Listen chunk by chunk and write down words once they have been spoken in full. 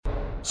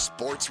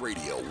Sports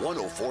Radio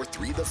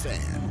 104.3 The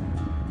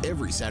Fan.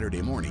 Every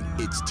Saturday morning,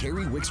 it's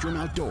Terry Wickstrom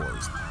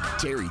Outdoors.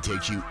 Terry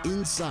takes you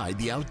inside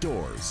the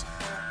outdoors.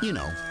 You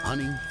know,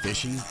 hunting,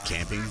 fishing,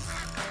 camping.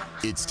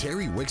 It's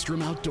Terry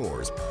Wickstrom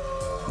Outdoors.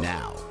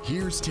 Now,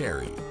 here's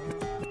Terry.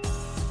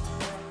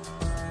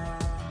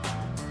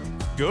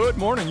 Good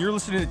morning. You're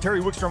listening to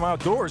Terry Wickstrom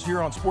Outdoors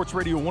here on Sports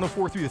Radio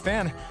 104.3 The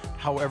Fan.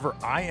 However,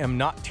 I am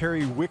not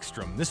Terry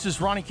Wickstrom. This is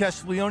Ronnie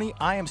Castiglione.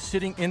 I am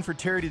sitting in for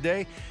Terry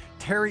today.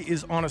 Terry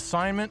is on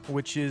assignment,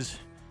 which is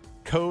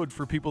code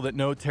for people that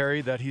know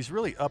Terry, that he's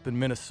really up in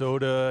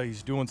Minnesota.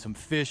 He's doing some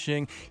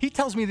fishing. He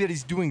tells me that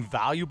he's doing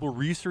valuable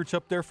research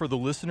up there for the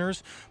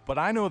listeners, but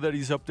I know that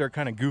he's up there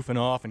kind of goofing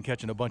off and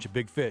catching a bunch of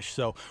big fish.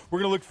 So we're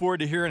going to look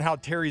forward to hearing how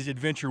Terry's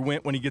adventure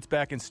went when he gets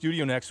back in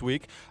studio next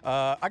week.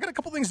 I got a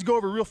couple things to go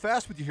over real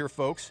fast with you here,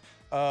 folks.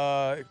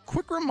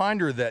 Quick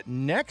reminder that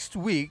next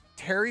week,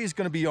 Terry is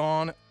going to be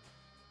on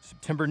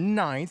September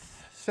 9th,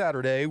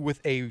 Saturday,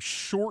 with a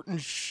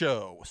shortened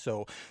show.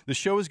 So the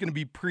show is going to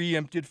be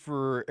preempted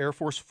for Air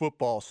Force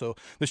football. So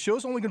the show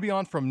is only going to be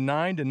on from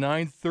 9 to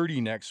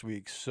 9:30 next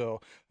week. So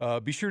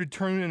be sure to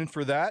turn in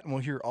for that, and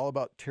we'll hear all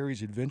about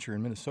Terry's adventure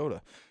in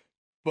Minnesota.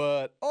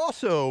 But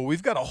also,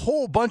 we've got a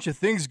whole bunch of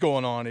things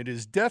going on. It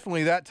is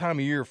definitely that time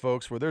of year,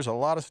 folks, where there's a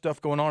lot of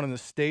stuff going on in the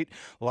state,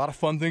 a lot of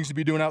fun things to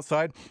be doing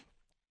outside.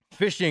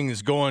 Fishing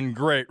is going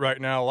great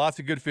right now. Lots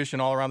of good fishing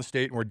all around the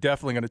state, and we're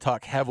definitely going to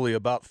talk heavily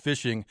about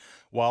fishing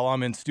while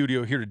I'm in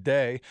studio here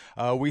today.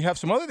 We have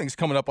some other things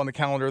coming up on the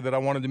calendar that I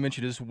wanted to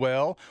mention as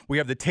well. We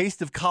have the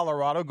Taste of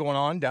Colorado going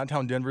on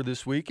downtown Denver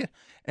this week,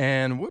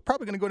 and we're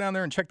probably going to go down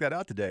there and check that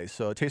out today.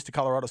 So Taste of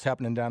Colorado is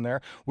happening down there.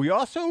 We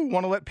also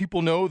want to let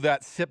people know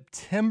that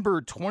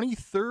September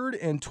 23rd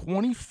and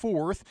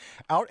 24th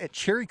out at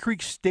Cherry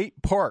Creek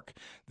State Park,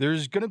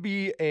 there's going to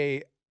be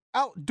a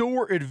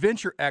outdoor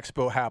adventure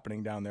expo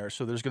happening down there.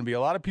 So there's going to be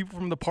a lot of people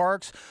from the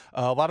parks,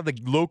 a lot of the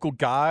local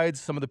guides,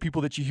 some of the people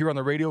that you hear on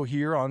the radio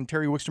here on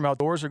Terry Wickstrom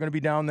Outdoors are going to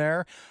be down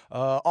there.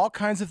 All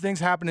kinds of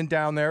things happening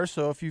down there.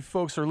 So if you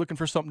folks are looking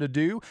for something to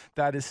do,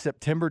 that is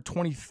September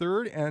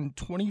 23rd and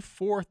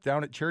 24th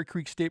down at Cherry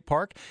Creek State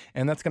Park.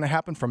 And that's going to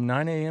happen from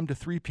 9 a.m. to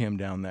 3 p.m.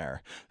 down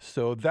there.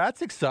 So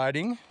that's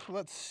exciting.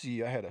 Let's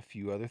see. I had a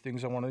few other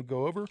things I wanted to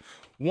go over.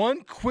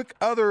 One quick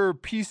other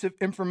piece of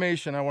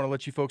information I want to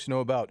let you folks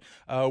know about.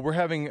 We're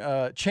having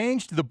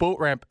changed the boat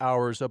ramp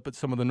hours up at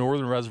some of the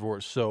northern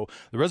reservoirs. So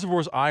the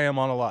reservoirs I am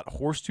on a lot,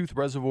 Horsetooth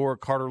Reservoir,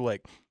 Carter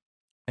Lake.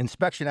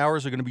 Inspection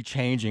hours are going to be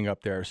changing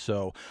up there.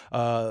 So,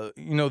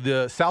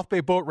 the South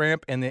Bay boat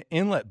ramp and the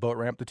inlet boat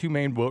ramp, the two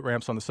main boat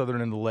ramps on the southern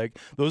end of the lake,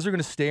 those are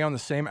going to stay on the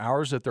same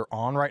hours that they're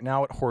on right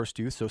now at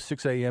Horsetooth, so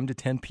 6 a.m. to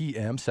 10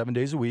 p.m., 7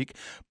 days a week.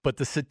 But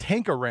the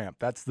Satanka ramp,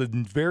 that's the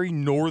very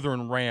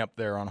northern ramp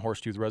there on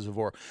Horsetooth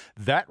Reservoir,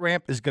 that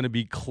ramp is going to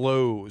be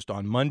closed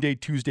on Monday,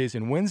 Tuesdays,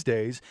 and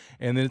Wednesdays,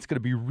 and then it's going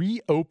to be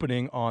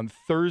reopening on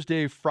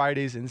Thursday,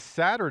 Fridays, and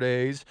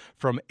Saturdays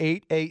from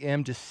 8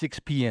 a.m. to 6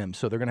 p.m.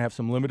 So they're going to have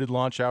some limited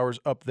launch hours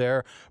up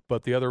there,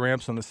 but the other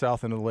ramps on the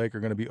south end of the lake are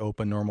going to be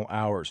open normal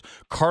hours.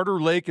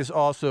 Carter Lake is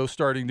also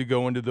starting to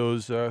go into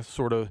those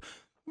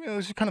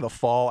those are kind of the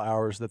fall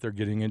hours that they're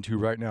getting into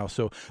right now.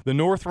 So the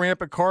north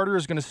ramp at Carter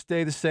is going to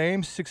stay the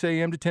same, 6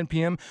 a.m. to 10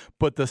 p.m.,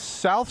 but the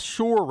South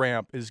Shore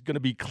ramp is going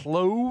to be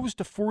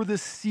closed for the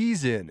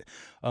season.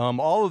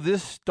 All of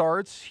this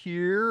starts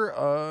here.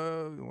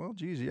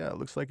 It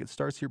looks like it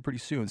starts here pretty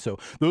soon. So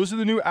those are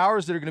the new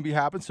hours that are going to be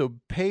happening. So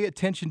pay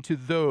attention to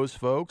those,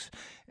 folks.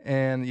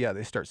 And yeah,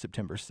 they start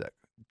September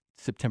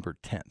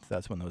 10th.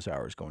 That's when those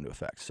hours go into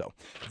effect. So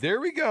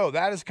there we go.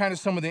 That is kind of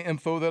some of the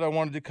info that I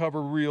wanted to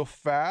cover real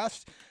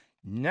fast.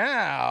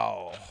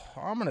 Now,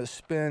 I'm going to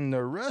spend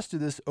the rest of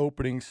this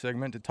opening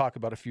segment to talk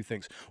about a few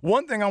things.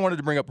 One thing I wanted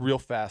to bring up real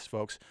fast,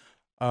 folks.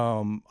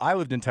 I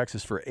lived in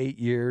Texas for 8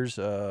 years.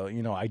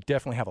 I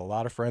definitely have a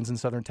lot of friends in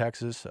Southern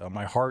Texas.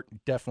 My heart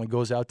definitely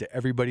goes out to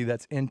everybody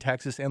that's in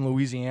Texas and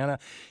Louisiana.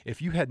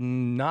 If you had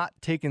not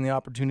taken the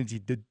opportunity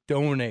to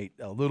donate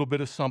a little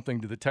bit of something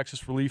to the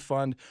Texas Relief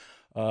Fund,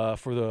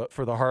 for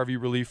the Harvey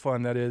Relief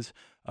Fund, that is,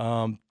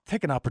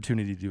 take an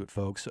opportunity to do it,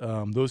 folks.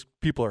 Those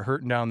people are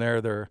hurting down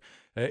there.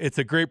 It's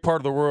a great part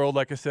of the world.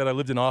 Like I said, I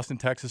lived in Austin,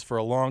 Texas for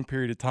a long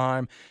period of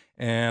time,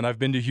 and I've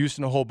been to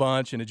Houston a whole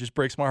bunch, and it just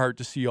breaks my heart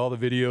to see all the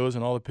videos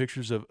and all the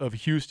pictures of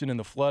Houston and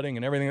the flooding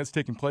and everything that's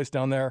taking place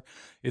down there.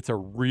 It's a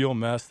real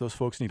mess. Those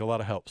folks need a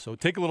lot of help. So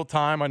take a little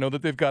time. I know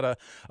that they've got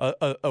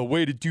a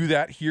way to do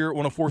that here at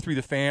 104.3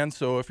 The Fan.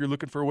 So if you're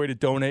looking for a way to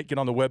donate, get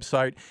on the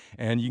website,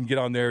 and you can get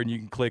on there and you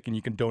can click and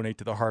you can donate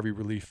to the Harvey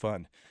Relief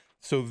Fund.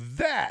 So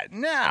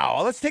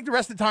now, let's take the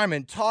rest of the time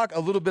and talk a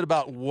little bit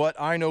about what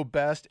I know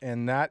best,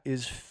 and that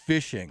is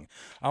fishing.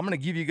 I'm going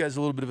to give you guys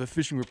a little bit of a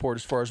fishing report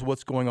as far as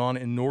what's going on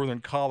in northern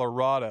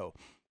Colorado.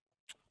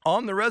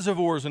 On the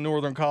reservoirs in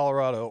northern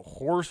Colorado,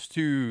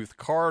 Horsetooth,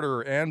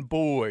 Carter, and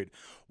Boyd,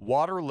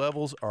 water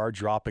levels are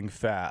dropping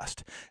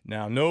fast.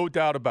 Now, no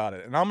doubt about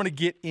it. And I'm going to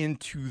get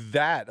into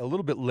that a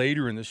little bit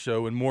later in the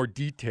show in more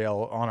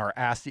detail on our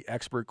Ask the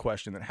Expert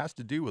question that has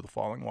to do with the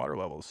falling water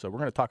levels. So we're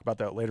going to talk about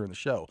that later in the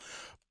show.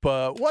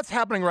 But what's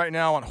happening right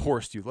now on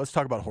Horsetooth? Let's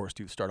talk about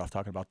Horsetooth. Start off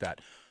talking about that.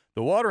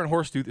 The water in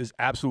Horsetooth is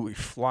absolutely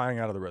flying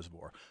out of the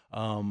reservoir.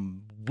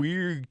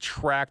 We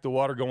track the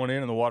water going in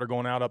and the water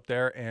going out up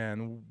there,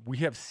 and we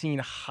have seen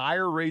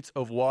higher rates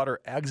of water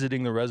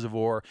exiting the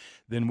reservoir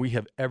than we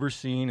have ever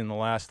seen in the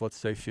last, let's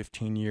say,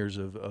 15 years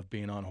of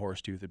being on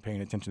Horsetooth and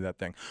paying attention to that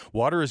thing.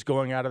 Water is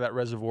going out of that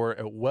reservoir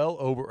at well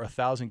over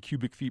 1,000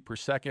 cubic feet per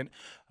second,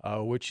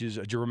 which is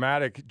a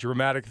dramatic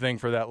thing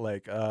for that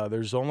lake.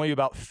 There's only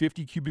about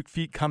 50 cubic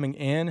feet coming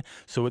in,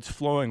 so it's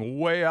flowing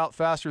way out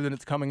faster than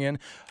it's coming in.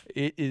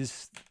 It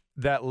is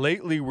that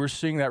lately we're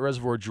seeing that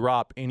reservoir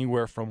drop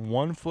anywhere from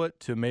 1 foot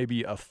to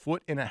maybe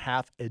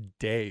 1.5 feet a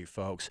day,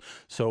 folks.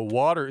 So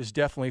water is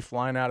definitely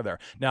flying out of there.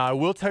 Now, I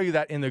will tell you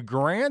that in the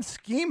grand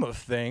scheme of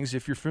things,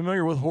 if you're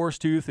familiar with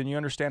Horsetooth and you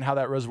understand how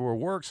that reservoir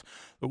works,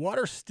 the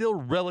water's still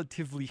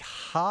relatively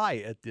high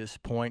at this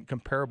point,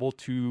 comparable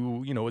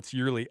to, its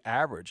yearly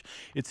average.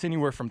 It's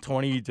anywhere from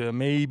 20 to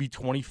maybe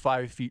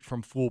 25 feet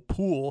from full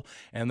pool,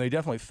 and they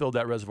definitely filled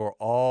that reservoir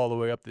all the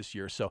way up this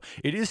year. So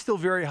it is still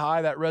very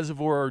high. That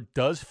reservoir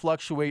does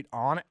fluctuate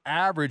on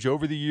average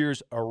over the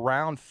years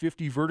around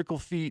 50 vertical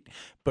feet,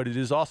 but it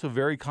is also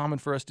very common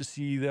for us to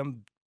see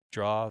them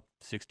draw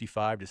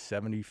 65 to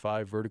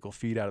 75 vertical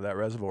feet out of that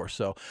reservoir.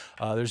 So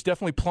there's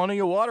definitely plenty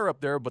of water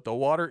up there, but the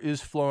water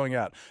is flowing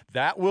out.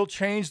 That will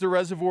change the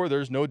reservoir.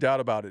 There's no doubt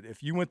about it.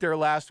 If you went there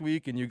last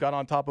week and you got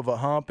on top of a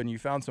hump and you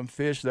found some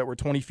fish that were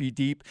 20 feet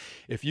deep,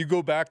 if you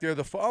go back there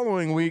the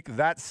following week,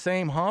 that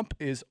same hump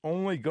is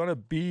only going to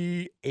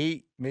be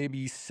 8,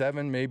 maybe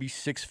 7, maybe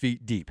 6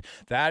 feet deep.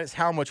 That is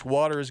how much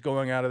water is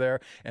going out of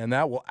there, and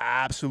that will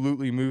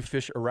absolutely move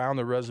fish around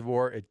the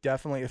reservoir. It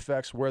definitely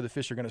affects where the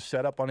fish are going to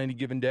set up on any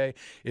given day.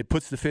 It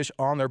puts the fish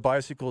on their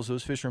bicycles.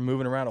 Those fish are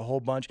moving around a whole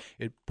bunch.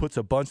 It puts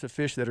a bunch of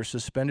fish that are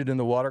suspended in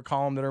the water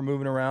column that are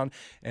moving around.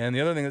 And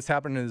the other thing that's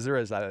happening is there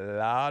is a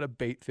lot of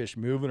bait fish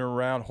moving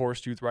around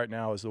Horsetooth right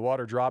now. As the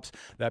water drops,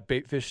 that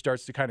bait fish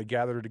starts to kind of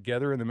gather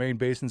together in the main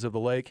basins of the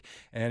lake.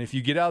 And if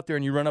you get out there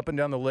and you run up and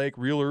down the lake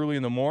real early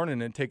in the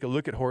morning and take a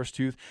look at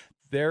Horsetooth,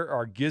 there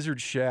are gizzard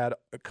shad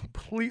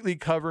completely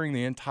covering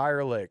the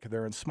entire lake.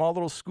 They're in small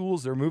little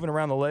schools. They're moving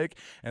around the lake,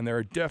 and there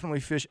are definitely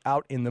fish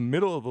out in the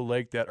middle of the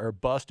lake that are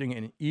busting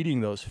and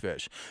eating those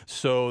fish.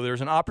 So there's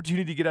an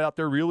opportunity to get out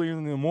there really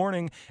in the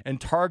morning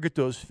and target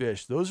those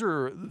fish. Those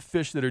are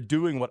fish that are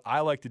doing what I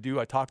like to do.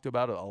 I talked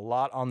about it a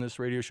lot on this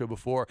radio show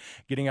before,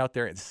 getting out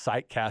there and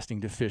sight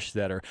casting to fish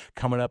that are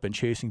coming up and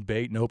chasing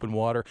bait in open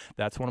water.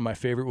 That's one of my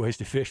favorite ways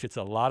to fish. It's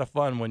a lot of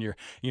fun when you're,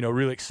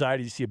 really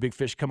excited. You see a big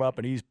fish come up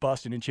and he's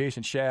busting and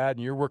chasing shad,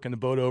 and you're working the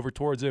boat over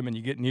towards him, and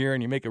you get near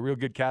and you make a real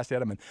good cast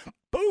at him, and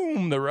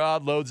boom, the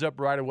rod loads up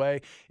right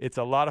away. It's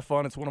a lot of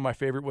fun. It's one of my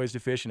favorite ways to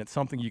fish, and it's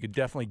something you could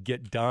definitely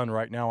get done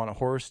right now on a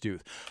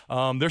Horsetooth.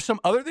 There's some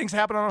other things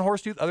happening on a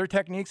Horsetooth, other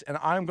techniques, and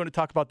I'm going to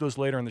talk about those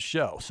later in the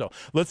show. So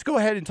let's go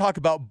ahead and talk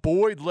about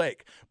Boyd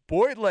Lake.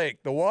 Boyd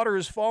Lake, the water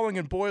is falling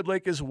in Boyd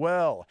Lake as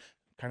well.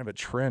 Kind of a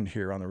trend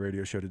here on the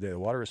radio show today. The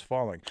water is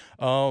falling.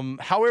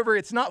 However,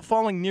 it's not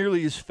falling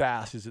nearly as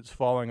fast as it's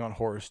falling on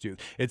Horsetooth.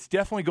 It's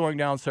definitely going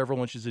down several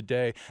inches a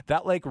day.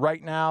 That lake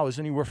right now is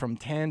anywhere from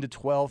 10 to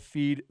 12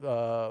 feet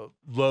low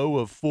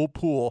of full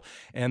pool,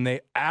 and they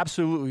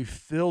absolutely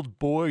filled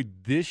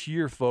Boyd this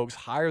year, folks,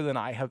 higher than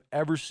I have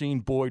ever seen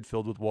Boyd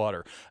filled with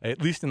water.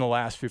 At least in the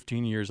last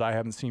 15 years, I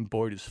haven't seen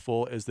Boyd as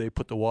full as they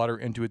put the water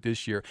into it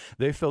this year.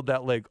 They filled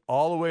that lake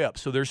all the way up.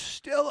 So there's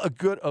still a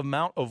good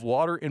amount of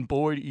water in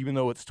Boyd, even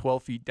though it's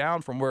 12 feet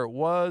down from where it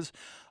was.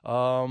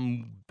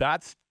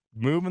 That's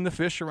moving the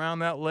fish around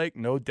that lake,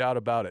 no doubt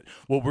about it.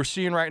 What we're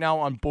seeing right now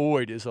on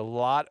Boyd is a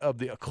lot of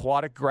the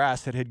aquatic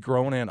grass that had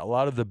grown in, a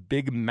lot of the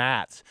big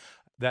mats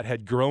that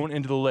had grown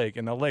into the lake,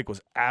 and the lake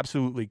was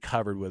absolutely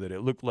covered with it.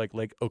 It looked like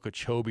Lake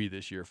Okeechobee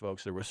this year,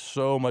 folks. There was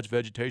so much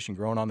vegetation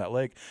growing on that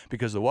lake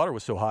because the water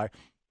was so high.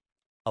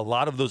 A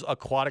lot of those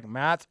aquatic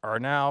mats are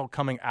now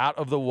coming out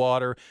of the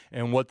water,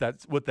 and what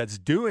that's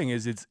doing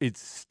is it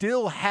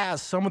still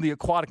has some of the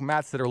aquatic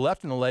mats that are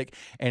left in the lake,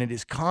 and it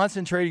is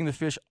concentrating the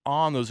fish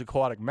on those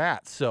aquatic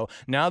mats. So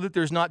now that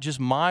there's not just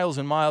miles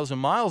and miles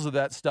and miles of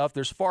that stuff,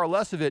 there's far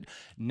less of it.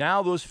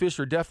 Now those fish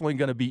are definitely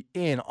going to be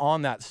in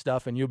on that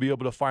stuff, and you'll be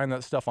able to find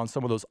that stuff on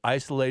some of those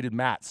isolated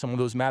mats, some of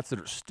those mats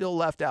that are still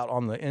left out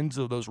on the ends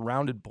of those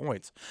rounded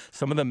points,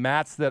 some of the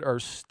mats that are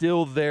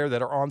still there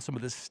that are on some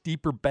of the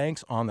steeper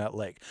banks on that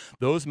lake.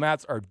 Those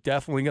mats are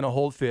definitely going to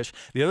hold fish.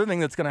 The other thing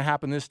that's going to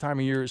happen this time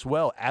of year as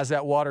well, as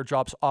that water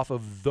drops off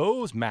of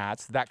those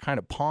mats, that kind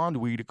of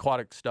pondweed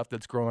aquatic stuff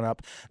that's growing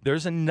up,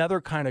 there's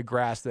another kind of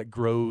grass that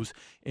grows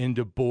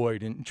into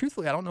Boyd. And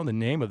truthfully, I don't know the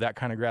name of that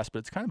kind of grass, but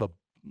it's kind of a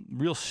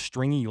real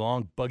stringy,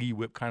 long, buggy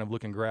whip kind of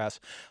looking grass.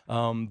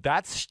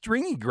 That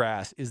stringy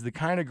grass is the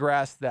kind of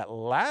grass that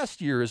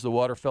last year, as the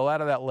water fell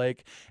out of that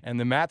lake and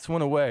the mats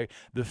went away,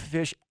 the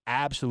fish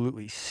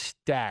absolutely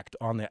stacked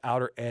on the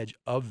outer edge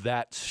of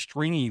that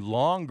stringy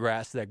long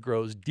grass that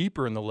grows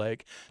deeper in the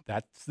lake.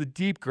 That's the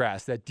deep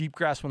grass. That deep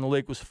grass when the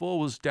lake was full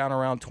was down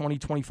around 20,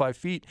 25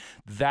 feet.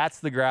 That's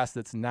the grass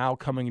that's now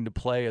coming into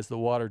play as the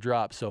water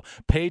drops. So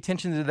pay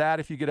attention to that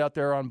if you get out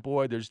there on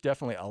Boyd. There's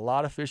definitely a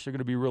lot of fish that are going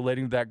to be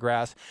relating to that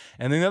grass.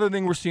 And the other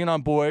thing we're seeing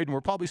on Boyd, and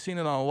we're probably seeing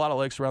it on a lot of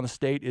lakes around the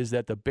state, is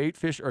that the bait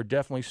fish are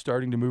definitely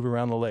starting to move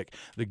around the lake.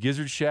 The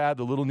gizzard shad,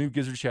 the little new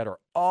gizzard shad, are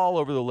all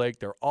over the lake.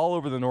 They're all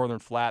over the northern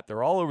flat.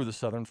 They're all over the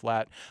southern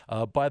flat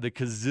by the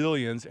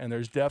gazillions, and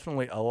there's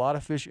definitely a lot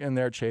of fish in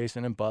there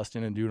chasing and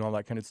busting and doing all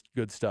that kind of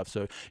good stuff.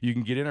 So you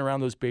can get in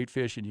around those bait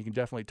fish, and you can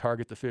definitely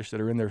target the fish that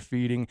are in there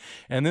feeding.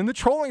 And then the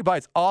trolling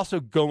bite's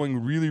also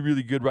going really,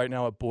 really good right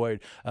now at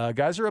Boyd.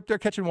 Guys are up there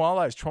catching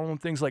walleyes, trolling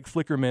things like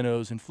flicker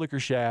minnows and flicker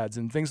shads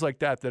and things like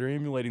that are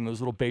emulating those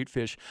little bait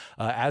fish.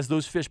 As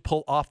those fish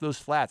pull off those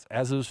flats,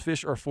 as those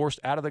fish are forced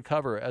out of the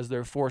cover, as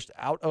they're forced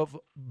out of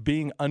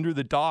being under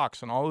the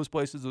docks and all those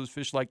places those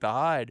fish like to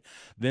hide,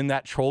 then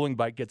that trolling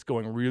bite gets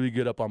going really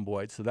good up on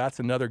Boyd. So that's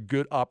another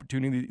good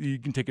opportunity that you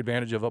can take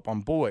advantage of up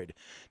on Boyd.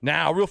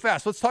 Now, real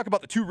fast, let's talk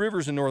about the two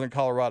rivers in northern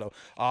Colorado.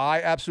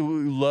 I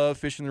absolutely love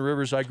fishing the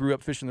rivers. I grew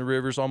up fishing the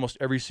rivers almost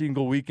every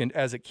single weekend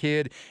as a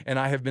kid, and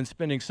I have been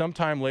spending some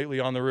time lately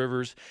on the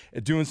rivers,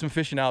 doing some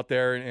fishing out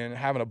there and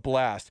having a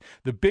blast.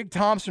 The Big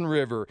Thompson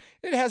River,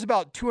 it has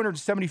about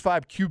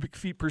 275 cubic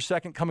feet per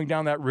second coming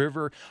down that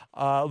river,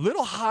 a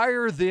little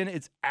higher than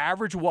its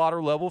average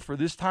water level for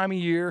this time of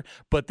year,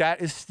 but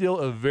that is still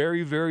a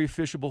very, very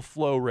fishable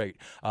flow rate.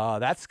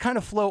 That's kind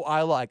of flow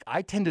I like.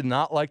 I tend to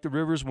not like the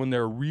rivers when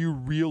they're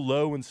real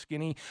low and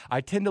skinny.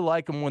 I tend to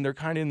like them when they're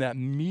kind of in that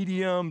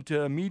medium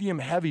to medium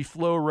heavy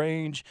flow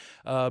range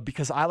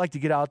because I like to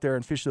get out there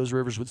and fish those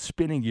rivers with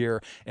spinning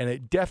gear, and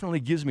it definitely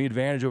gives me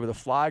advantage over the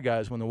fly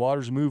guys. When the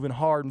water's moving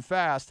hard and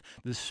fast,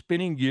 the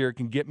spinning gear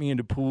can get me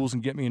into pools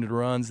and get me into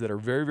runs that are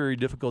very, very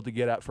difficult to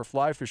get at for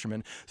fly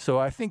fishermen. So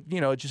I think,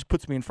 it just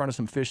puts me in front of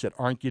some fish that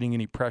aren't getting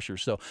any pressure.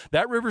 So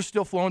that river's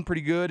still flowing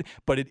pretty good,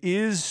 but it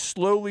is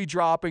slowly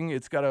dropping.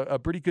 It's got a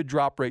pretty good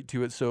drop rate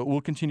to it, so it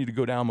will continue to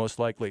go down most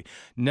likely.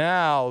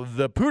 Now,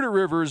 the Poudre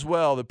River as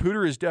well. The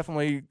Poudre is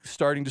definitely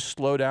starting to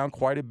slow down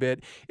quite a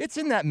bit. It's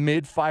in that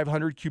mid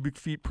 500 cubic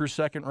feet per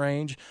second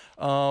range.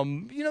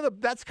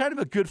 That's kind of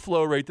a good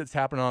flow rate that's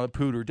happening on the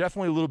Poudre.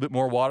 Definitely a little bit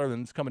more water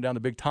than it's coming down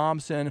to Big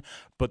Thompson,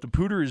 but the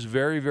Poudre is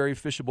very, very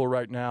fishable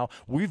right now.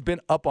 We've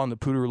been up on the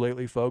Poudre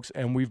lately, folks,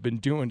 and we've been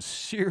doing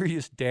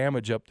serious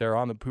damage up there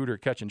on the Poudre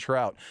catching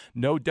trout.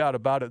 No doubt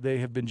about it. They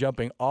have been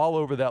jumping all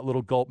over that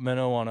little gulp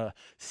minnow on a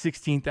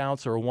 16th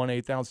ounce or a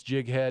 1/8 ounce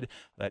jig head,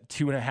 that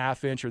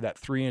 2.5 inch or that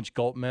 3 inch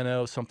gulp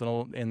minnow,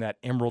 something in that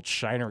emerald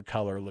shiner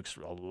color. Looks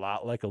a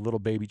lot like a little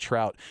baby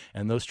trout,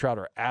 and those trout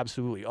are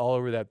absolutely all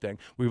over that thing.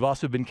 We've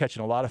also been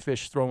catching a lot of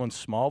fish throwing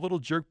small little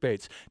jerk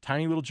baits,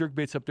 tiny little jerk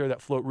baits up there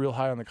that float real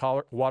high on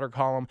the water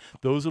column.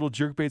 Those little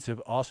jerk baits have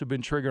also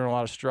been triggering a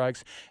lot of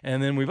strikes.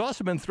 And then we've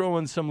also been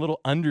throwing some little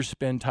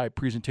underspin type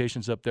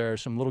presentations up there,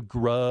 some little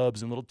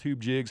grubs and little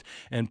tube jigs,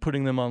 and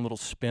putting them on little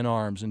spin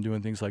arms and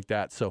doing things like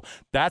that. So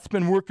that's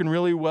been working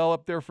really well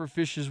up there for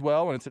fish as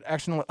well, and it's an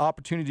excellent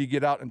opportunity to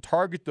get out and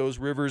target those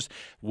rivers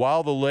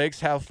while the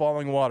lakes have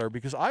falling water,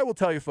 because I will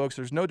tell you, folks,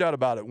 there's no doubt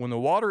about it. When the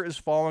water is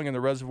falling in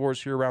the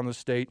reservoirs here around the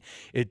state,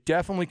 it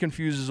definitely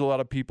confuses a lot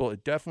of people.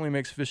 It definitely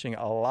makes fishing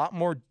a lot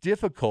more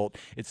difficult.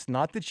 It's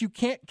not that you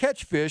can't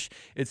catch fish,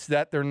 it's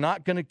that they're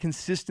not going to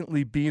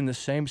consistently be in the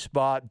same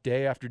spot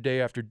day after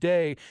day after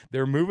day.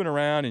 They're moving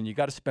around, and you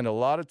got to spend a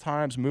lot of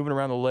times moving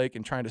around the lake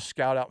and trying to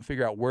scout out and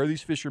figure out where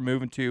these fish are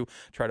moving to,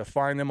 try to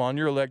find them on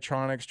your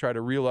electronics, try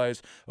to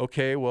realize,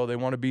 okay, well, they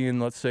want to be in,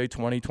 let's say,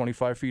 20,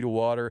 25 feet of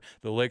water.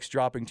 The lake's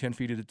dropping 10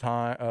 feet at a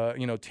time,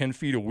 10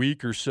 feet a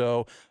week or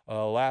so.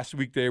 Last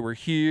week they were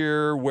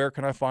here. Where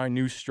can I find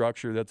new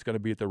structure that's going to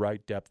be at the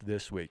right depth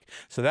this week?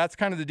 So that's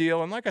kind of the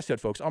deal. And like I said,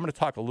 folks, I'm going to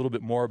talk a little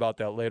bit more about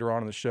that later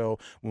on in the show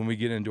when we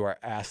get into our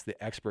Ask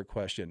the Expert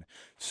question.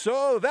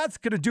 So that's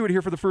going to do it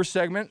here for the first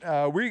segment.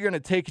 We're going to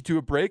take it to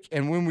a break,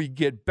 and when we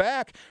get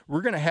back,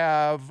 we're going to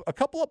have a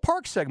couple of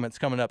park segments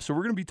coming up. So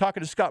we're going to be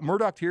talking to Scott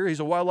Murdoch here. He's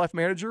a wildlife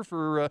manager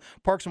for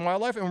Parks and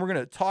Wildlife, and we're going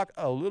to talk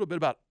a little bit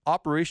about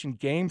Operation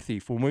Game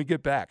Thief when we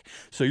get back.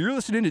 So you're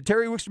listening to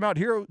Terry Wickstrom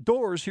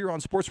Outdoors here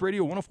on Sports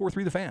Radio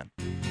 104.3 The Fan.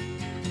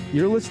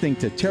 You're listening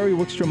to Terry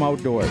Wickstrom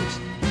Outdoors,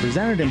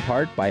 presented in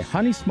part by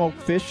Honey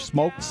Smoked Fish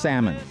Smoked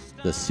Salmon.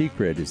 The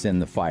secret is in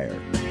the fire.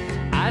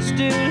 I still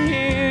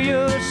hear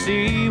your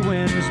sea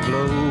winds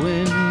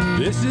blowing.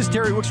 This is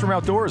Terry Wickstrom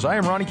Outdoors. I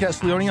am Ronnie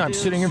Castiglione. I'm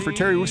sitting in for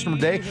Terry Wickstrom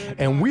today,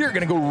 and we are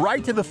going to go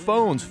right to the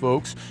phones,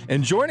 folks.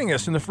 And joining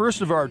us in the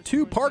first of our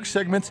two park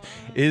segments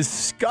is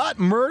Scott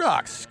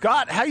Murdoch.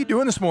 Scott, how you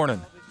doing this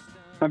morning?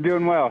 I'm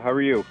doing well. How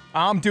are you?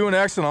 I'm doing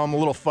excellent. I'm a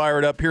little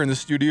fired up here in the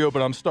studio,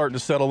 but I'm starting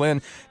to settle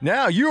in.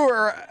 Now, you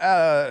are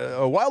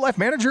a wildlife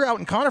manager out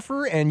in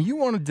Conifer, and you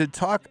wanted to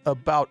talk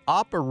about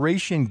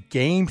Operation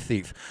Game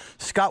Thief.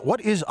 Scott,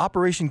 what is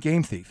Operation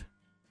Game Thief?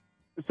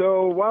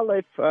 So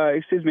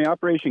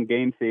Operation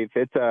Game Thief,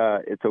 it's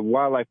a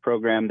wildlife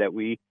program that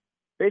we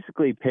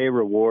basically pay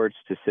rewards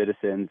to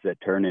citizens that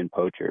turn in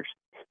poachers.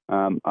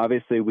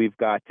 Obviously, we've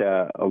got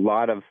a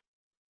lot of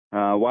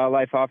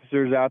wildlife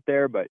officers out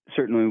there, but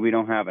certainly we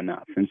don't have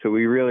enough. And so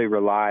we really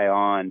rely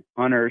on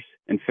hunters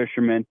and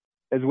fishermen,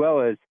 as well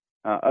as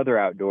other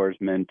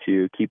outdoorsmen,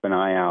 to keep an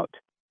eye out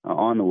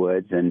on the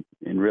woods and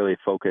really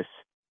focus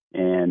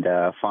and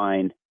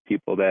find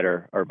people that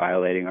are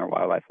violating our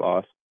wildlife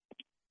laws.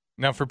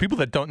 Now, for people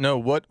that don't know,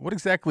 what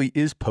exactly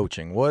is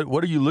poaching?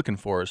 What are you looking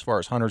for as far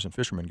as hunters and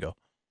fishermen go?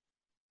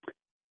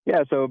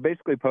 Yeah, so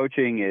basically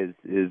poaching is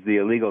the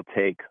illegal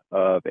take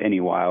of any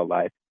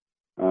wildlife.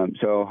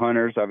 So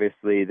hunters,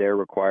 obviously, they're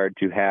required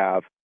to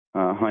have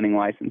hunting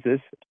licenses.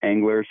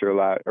 Anglers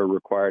are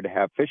required to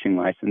have fishing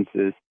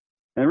licenses.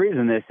 And the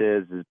reason this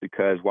is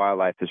because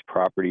wildlife is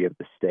property of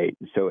the state.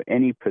 So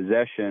any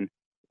possession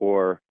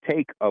or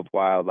take of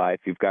wildlife,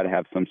 you've got to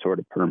have some sort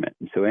of permit.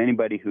 And so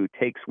anybody who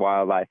takes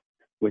wildlife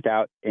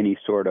without any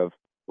sort of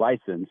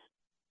license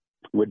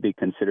would be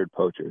considered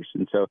poachers.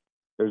 And so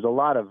there's a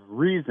lot of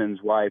reasons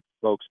why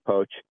folks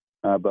poach,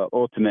 but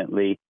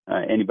ultimately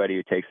anybody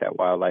who takes that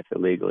wildlife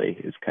illegally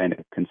is kind of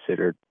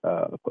considered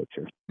a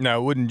poacher. Now,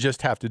 it wouldn't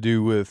just have to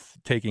do with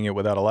taking it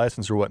without a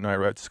license or whatnot,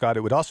 right, Scott?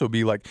 It would also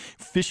be like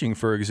fishing,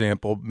 for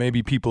example.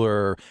 Maybe people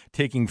are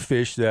taking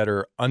fish that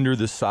are under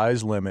the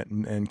size limit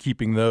and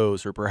keeping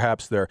those, or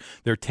perhaps they're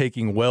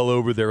taking well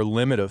over their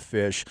limit of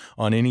fish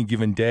on any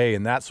given day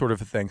and that sort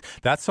of a thing.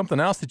 That's something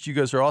else that you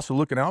guys are also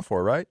looking out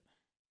for, right?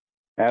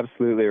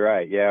 Absolutely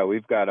right. Yeah,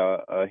 we've got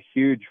a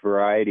huge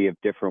variety of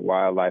different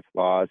wildlife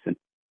laws, and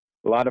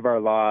a lot of our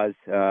laws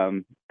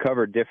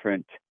cover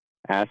different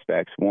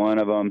aspects. One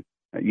of them,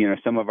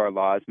 some of our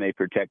laws may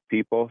protect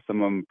people,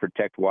 some of them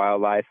protect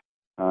wildlife,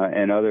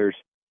 and others,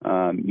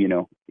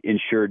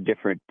 ensure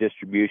different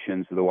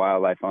distributions of the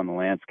wildlife on the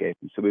landscape.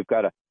 And so we've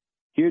got a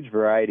huge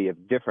variety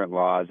of different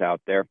laws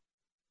out there,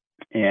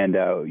 and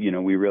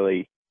we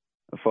really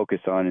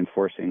focus on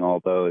enforcing all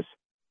those.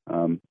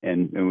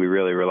 And we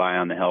really rely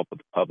on the help of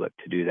the public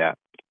to do that.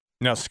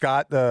 Now,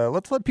 Scott,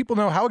 let's let people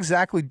know, how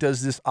exactly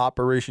does this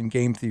Operation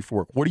Game Thief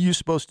work? What are you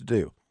supposed to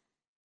do?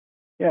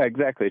 Yeah,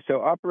 exactly.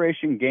 So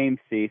Operation Game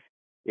Thief,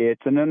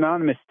 it's an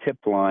anonymous tip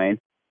line.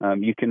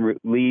 You can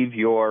leave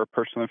your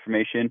personal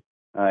information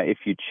if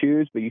you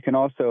choose, but you can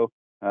also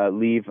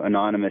leave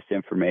anonymous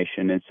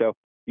information. And so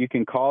you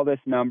can call this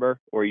number,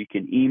 or you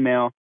can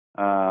email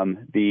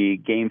the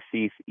Game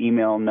Thief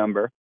email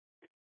number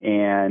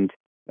and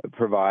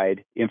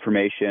provide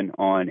information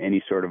on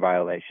any sort of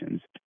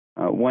violations.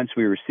 Once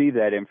we receive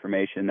that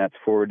information, that's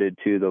forwarded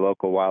to the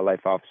local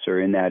wildlife officer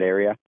in that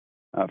area.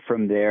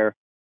 From there,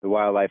 the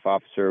wildlife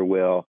officer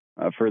will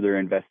further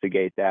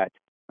investigate that.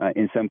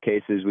 In some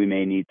cases, we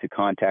may need to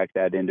contact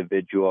that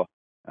individual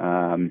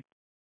to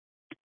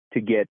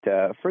get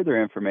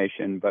further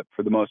information, but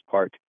for the most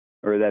part,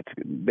 or that's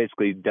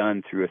basically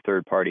done through a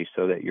third party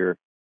so that your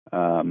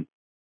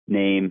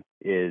name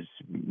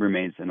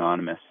remains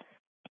anonymous.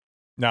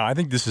 Now, I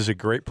think this is a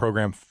great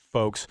program,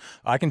 folks.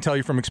 I can tell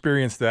you from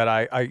experience that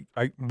I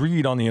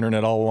read on the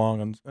internet all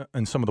along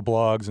and some of the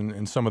blogs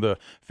and some of the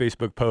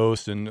Facebook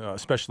posts, and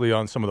especially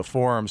on some of the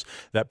forums,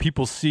 that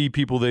people see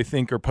people they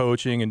think are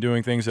poaching and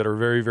doing things that are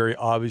very, very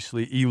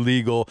obviously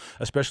illegal,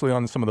 especially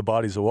on some of the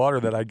bodies of water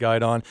that I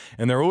guide on.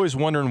 And they're always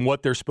wondering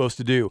what they're supposed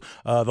to do.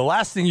 The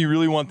last thing you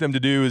really want them to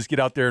do is get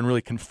out there and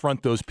really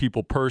confront those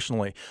people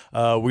personally.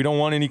 We don't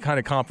want any kind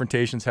of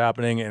confrontations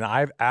happening. And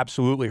I've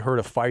absolutely heard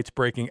of fights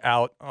breaking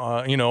out,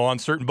 on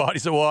certain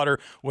bodies of water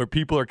where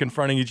people are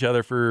confronting each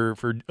other for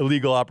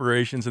illegal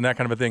operations and that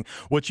kind of a thing.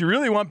 What you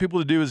really want people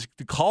to do is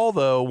to call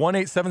the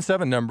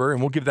 1-877 number, and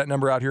we'll give that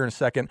number out here in a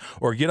second,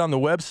 or get on the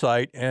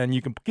website and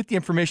you can get the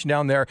information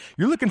down there.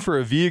 You're looking for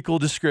a vehicle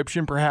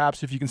description,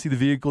 perhaps, if you can see the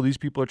vehicle these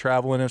people are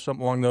traveling in, or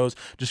something along those,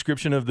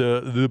 description of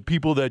the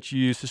people that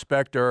you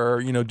suspect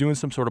are, doing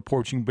some sort of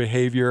poaching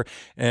behavior,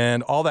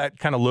 and all that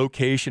kind of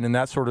location and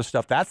that sort of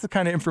stuff. That's the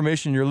kind of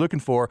information you're looking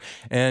for.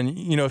 And,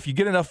 if you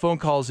get enough phone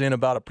calls in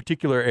about a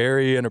particular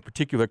area and a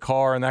particular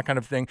car and that kind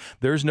of thing,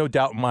 there's no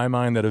doubt in my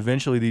mind that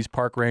eventually these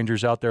park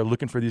rangers out there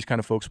looking for these kind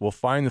of folks will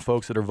find the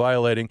folks that are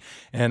violating.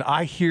 And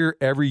I hear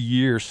every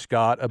year,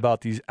 Scott,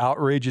 about these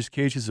outrageous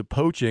cases of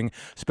poaching,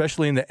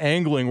 especially in the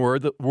angling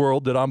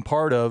world that I'm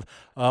part of.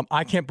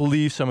 I can't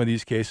believe some of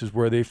these cases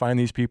where they find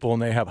these people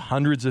and they have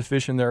hundreds of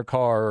fish in their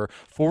car, or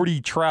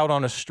 40 trout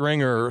on a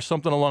stringer, or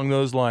something along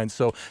those lines.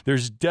 So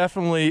there's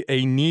definitely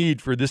a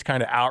need for this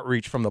kind of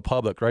outreach from the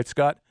public, right,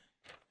 Scott?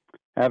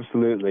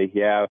 Absolutely,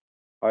 yeah.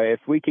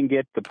 If we can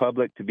get the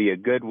public to be a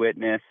good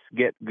witness,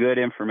 get good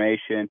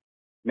information,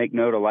 make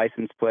note of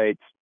license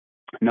plates,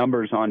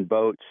 numbers on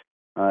boats,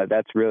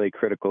 that's really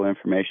critical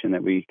information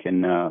that we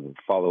can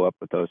follow up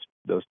with those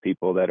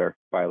people that are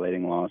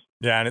violating laws.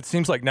 Yeah, and it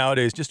seems like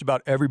nowadays just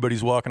about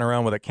everybody's walking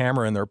around with a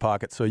camera in their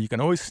pocket, so you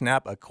can always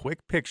snap a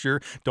quick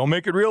picture. Don't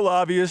make it real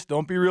obvious.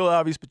 Don't be real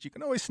obvious, but you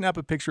can always snap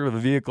a picture of a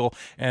vehicle,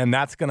 and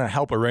that's going to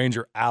help a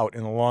ranger out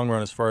in the long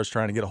run as far as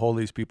trying to get a hold of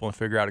these people and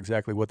figure out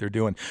exactly what they're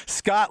doing.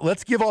 Scott,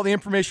 let's give all the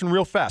information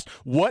real fast.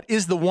 What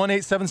is the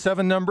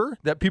 1-877 number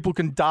that people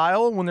can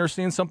dial when they're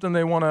seeing something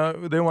they want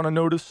to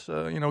notice,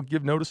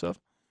 give notice of?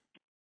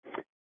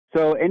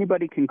 So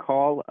anybody can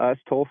call us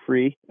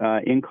toll-free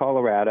in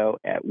Colorado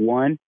at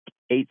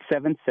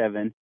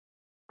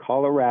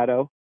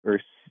 1-877-COLORADO,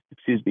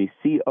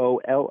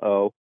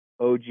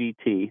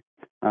 COLOOGT.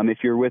 If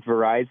you're with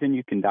Verizon,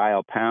 you can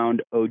dial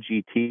pound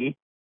OGT,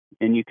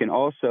 and you can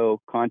also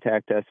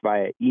contact us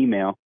via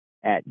email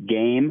at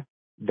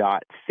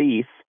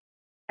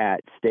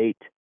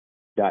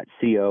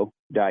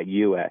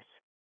game.thief@state.co.us.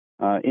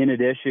 In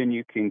addition,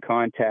 you can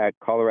contact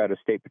Colorado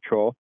State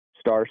Patrol,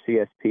 Star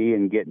CSP,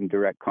 and get in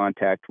direct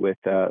contact with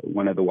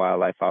one of the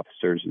wildlife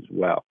officers as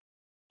well.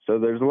 So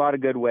there's a lot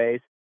of good ways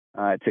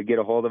to get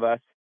a hold of us.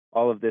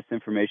 All of this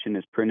information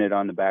is printed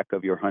on the back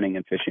of your hunting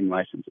and fishing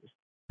licenses.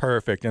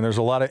 Perfect. And there's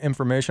a lot of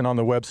information on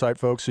the website,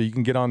 folks, so you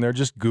can get on there.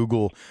 Just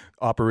Google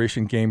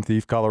Operation Game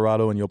Thief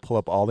Colorado, and you'll pull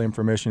up all the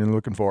information you're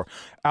looking for.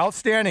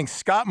 Outstanding.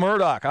 Scott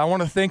Murdoch, I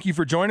want to thank you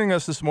for joining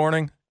us this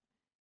morning.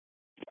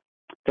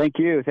 Thank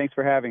you. Thanks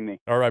for having me.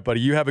 All right, buddy.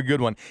 You have a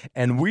good one.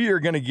 And we are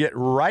going to get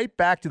right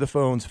back to the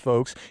phones,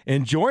 folks.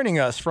 And joining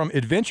us from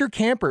Adventure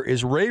Camper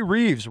is Ray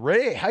Reeves.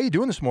 Ray, how you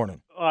doing this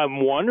morning?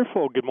 I'm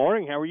wonderful. Good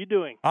morning. How are you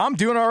doing? I'm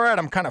doing all right.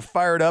 I'm kind of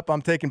fired up.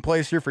 I'm taking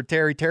place here for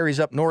Terry. Terry's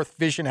up north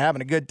fishing,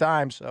 having a good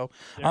time. So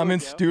I'm in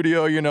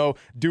studio,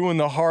 doing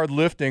the hard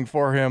lifting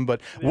for him.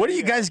 But what do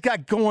you guys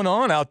got going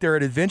on out there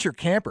at Adventure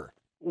Camper?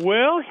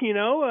 Well,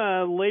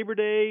 Labor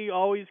Day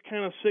always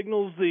kind of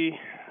signals the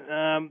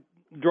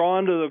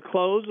drawn to the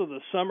close of the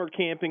summer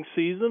camping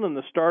season and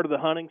the start of the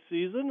hunting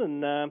season,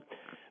 and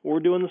we're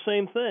doing the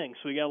same thing.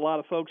 So we got a lot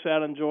of folks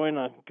out enjoying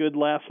a good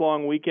last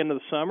long weekend of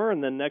the summer,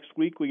 and then next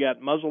week we got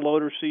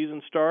muzzleloader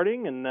season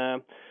starting, and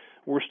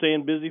we're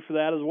staying busy for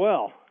that as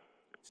well.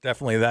 It's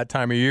definitely that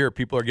time of year.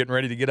 People are getting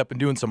ready to get up and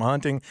doing some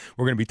hunting.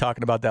 We're going to be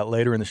talking about that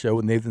later in the show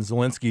with Nathan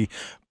Zielinski.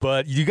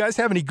 But do you guys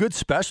have any good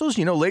specials,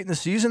 late in the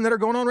season that are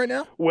going on right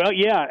now? Well,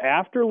 yeah.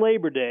 After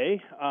Labor Day,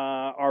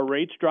 our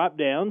rates drop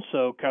down,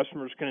 so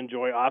customers can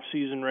enjoy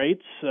off-season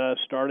rates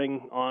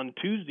starting on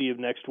Tuesday of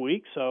next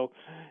week. So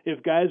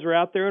if guys are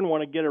out there and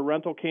want to get a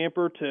rental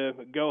camper to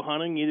go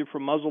hunting, either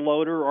for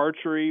muzzleloader,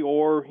 archery,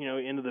 or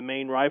into the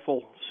main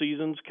rifle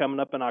seasons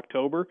coming up in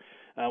October,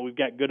 we've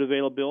got good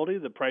availability.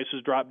 The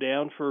prices drop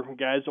down for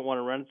guys that want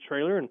to rent a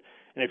trailer. And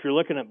if you're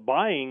looking at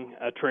buying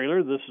a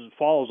trailer,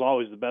 fall is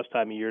always the best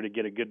time of year to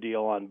get a good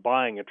deal on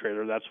buying a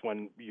trailer. That's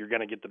when you're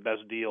going to get the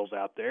best deals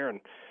out there.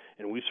 And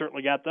we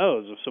certainly got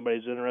those if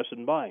somebody's interested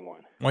in buying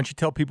one. Why don't you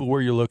tell people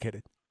where you're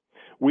located?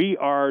 We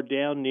are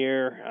down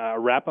near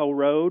Arapahoe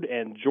Road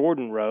and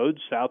Jordan Road,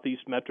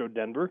 southeast Metro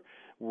Denver,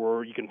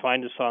 where you can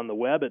find us on the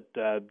web at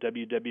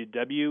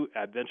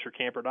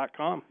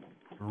www.adventurecamper.com.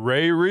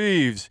 Ray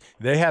Reeves.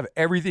 They have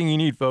everything you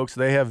need, folks.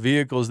 They have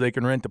vehicles they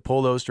can rent to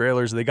pull those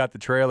trailers. They got the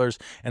trailers.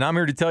 And I'm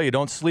here to tell you,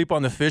 don't sleep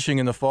on the fishing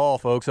in the fall,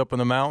 folks, up in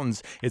the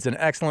mountains. It's an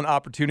excellent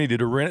opportunity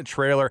to rent a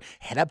trailer,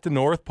 head up to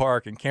North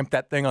Park, and camp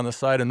that thing on the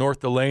side of North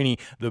Delaney.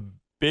 The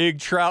big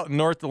trout in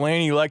North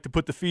Delaney like to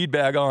put the feed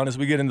bag on as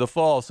we get into the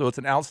fall. So it's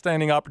an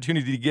outstanding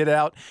opportunity to get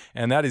out,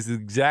 and that is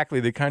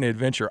exactly the kind of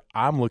adventure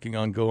I'm looking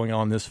on going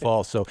on this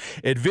fall. So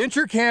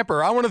Adventure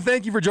Camper, I want to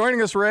thank you for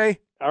joining us, Ray.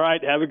 All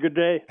right. Have a good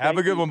day. Have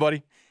a good one,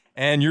 buddy.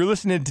 And you're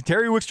listening to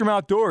Terry Wickstrom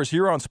Outdoors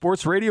here on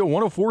Sports Radio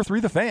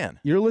 104.3 The Fan.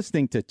 You're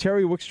listening to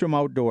Terry Wickstrom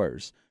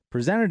Outdoors,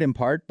 presented in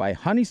part by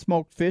Honey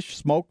Smoked Fish,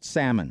 Smoked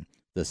Salmon.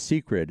 The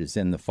secret is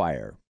in the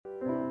fire.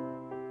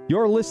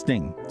 You're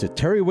listening to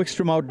Terry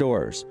Wickstrom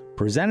Outdoors,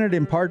 presented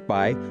in part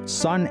by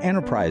Sun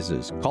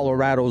Enterprises,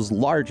 Colorado's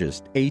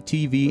largest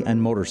ATV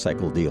and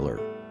motorcycle dealer.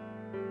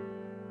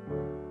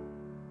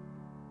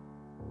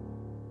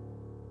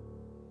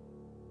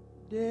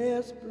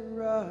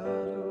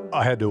 Desperado.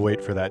 I had to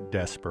wait for that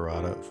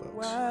Desperado,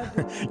 folks.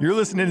 You're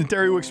listening to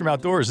Terry Wickstrom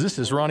Outdoors. This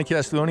is Ronnie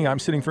Castiglione. I'm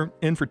sitting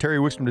in for Terry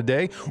Wickstrom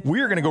today.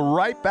 We are going to go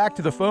right back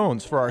to the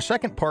phones for our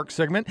second park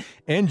segment.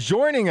 And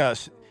joining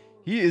us,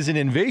 he is an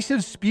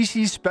invasive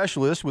species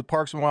specialist with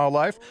Parks and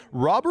Wildlife,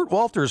 Robert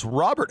Walters.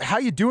 Robert, how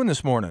you doing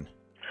this morning?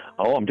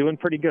 Oh, I'm doing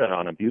pretty good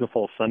on a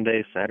beautiful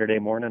Saturday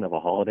morning of a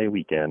holiday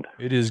weekend.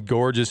 It is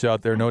gorgeous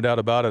out there, no doubt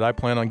about it. I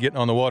plan on getting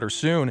on the water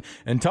soon.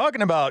 And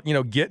talking about,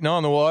 getting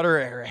on the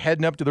water, or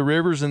heading up to the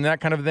rivers and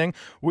that kind of thing,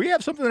 we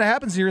have something that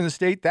happens here in the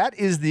state. That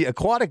is the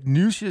aquatic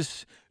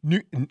nuisance.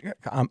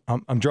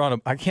 I'm drawing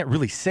I can't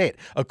really say it.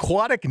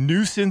 Aquatic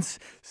nuisance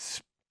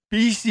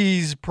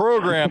species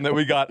program that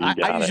we got.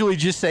 I usually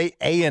just say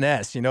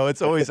A&S.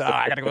 It's always,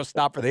 I got to go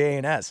stop for the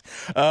A&S.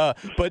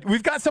 But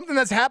we've got something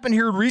that's happened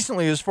here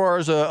recently as far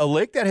as a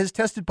lake that has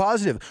tested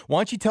positive. Why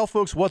don't you tell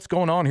folks what's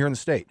going on here in the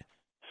state?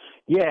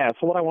 Yeah,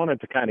 so what I wanted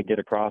to kind of get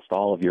across to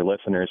all of your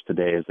listeners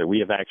today is that we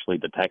have actually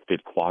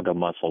detected quagga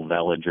mussel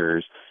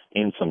veligers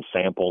in some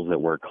samples that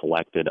were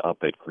collected up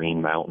at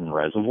Green Mountain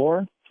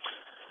Reservoir.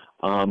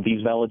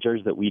 These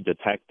veligers that we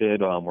detected,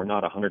 we're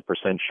not 100%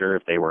 sure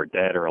if they were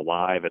dead or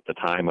alive at the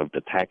time of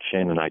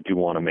detection, and I do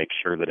want to make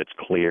sure that it's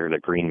clear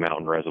that Green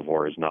Mountain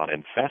Reservoir is not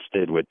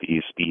infested with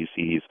these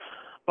species,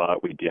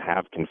 but we do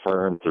have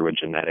confirmed through a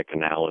genetic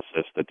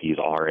analysis that these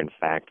are, in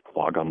fact,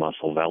 quagga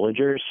mussel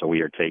veligers, so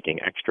we are taking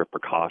extra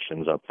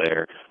precautions up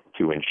there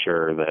to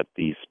ensure that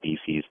these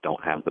species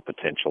don't have the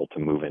potential to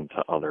move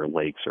into other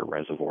lakes or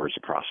reservoirs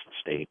across the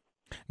state.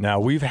 Now,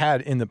 we've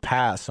had in the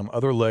past some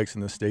other lakes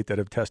in the state that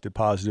have tested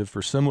positive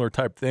for similar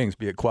type things,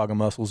 be it quagga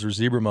mussels or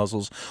zebra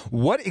mussels.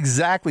 What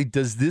exactly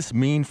does this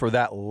mean for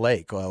that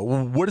lake?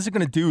 What is it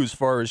going to do as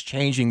far as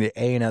changing the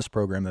A&S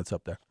program that's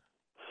up there?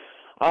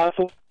 So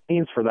what it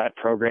means for that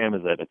program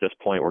is that at this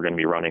point we're going to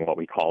be running what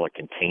we call a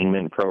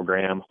containment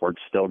program. We're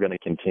still going to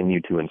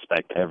continue to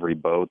inspect every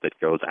boat that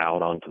goes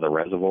out onto the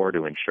reservoir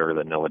to ensure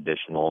that no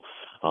additional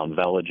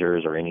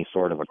veligers or any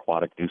sort of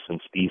aquatic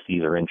nuisance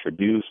species are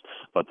introduced.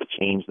 But the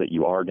change that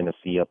you are going to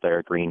see up there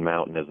at Green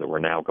Mountain is that we're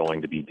now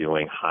going to be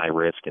doing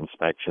high-risk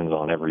inspections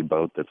on every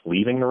boat that's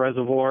leaving the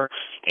reservoir.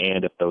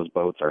 And if those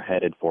boats are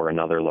headed for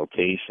another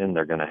location,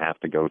 they're going to have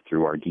to go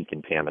through our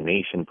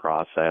decontamination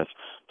process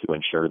to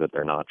ensure that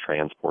they're not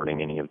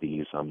transporting any of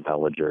these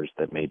veligers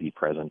that may be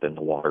present in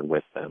the water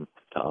with them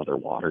to other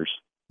waters.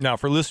 Now,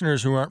 for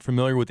listeners who aren't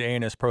familiar with the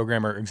A&S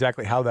program or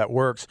exactly how that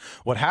works,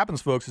 what happens,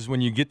 folks, is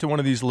when you get to one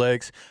of these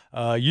lakes,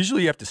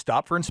 usually you have to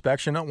stop for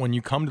inspection when you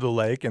come to the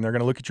lake, and they're going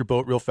to look at your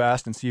boat real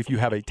fast and see if you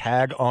have a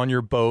tag on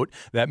your boat.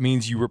 That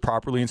means you were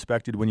properly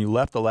inspected when you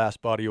left the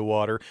last body of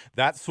water,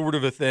 that sort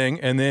of a thing.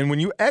 And then when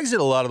you exit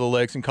a lot of the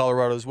lakes in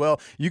Colorado as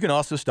well, you can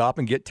also stop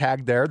and get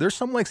tagged there. There's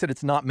some lakes that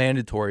it's not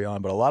mandatory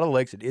on, but a lot of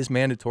lakes it is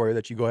mandatory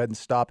that you go ahead and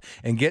stop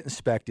and get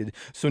inspected.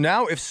 So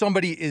now if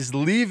somebody is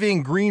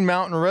leaving Green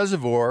Mountain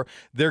Reservoir,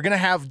 they're going to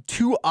have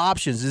two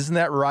options. Isn't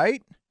that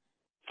right?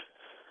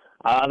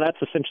 That's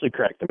essentially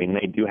correct. I mean,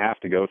 they do have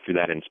to go through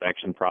that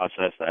inspection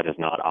process. That is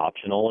not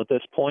optional at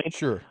this point.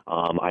 Sure.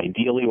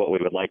 Ideally, what we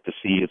would like to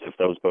see is if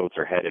those boats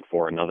are headed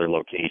for another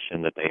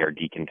location, that they are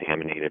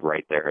decontaminated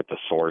right there at the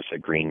source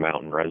at Green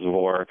Mountain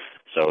Reservoir,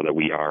 so that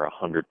we are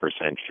 100%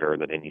 sure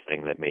that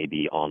anything that may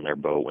be on their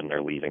boat when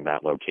they're leaving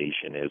that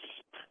location is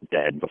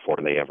dead before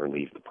they ever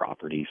leave the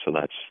property. So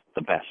that's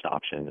the best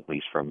option, at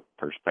least from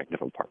perspective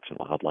of Parks and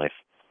Wildlife.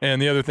 And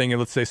the other thing,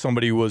 let's say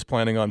somebody was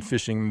planning on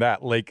fishing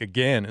that lake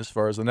again, as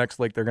far as the next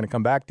lake they're going to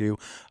come back to,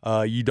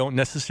 you don't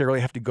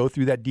necessarily have to go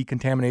through that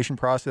decontamination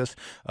process,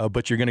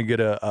 but you're going to get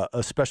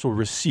a special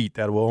receipt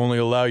that will only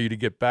allow you to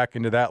get back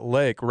into that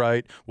lake,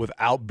 right,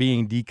 without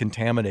being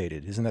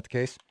decontaminated. Isn't that the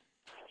case?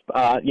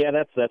 Yeah,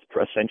 that's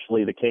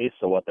essentially the case.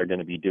 So what they're going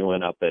to be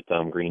doing up at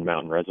Green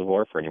Mountain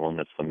Reservoir, for anyone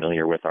that's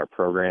familiar with our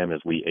program, is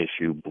we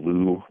issue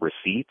blue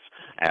receipts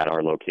at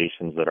our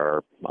locations that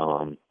are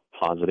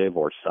positive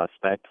or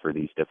suspect for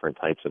these different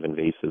types of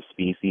invasive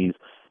species,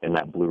 and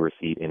that blue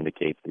receipt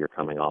indicates that you're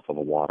coming off of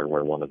a water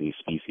where one of these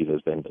species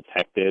has been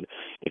detected.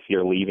 If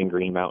you're leaving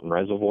Green Mountain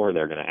Reservoir,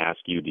 they're going to ask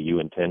you, do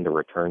you intend to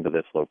return to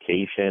this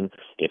location?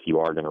 If you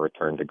are going to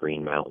return to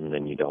Green Mountain,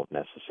 then you don't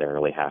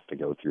necessarily have to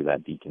go through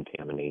that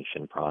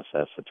decontamination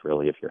process. It's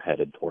really if you're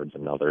headed towards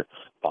another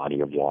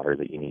body of water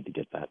that you need to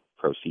get that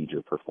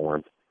procedure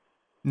performed.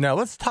 Now,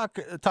 let's talk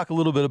a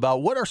little bit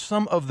about what are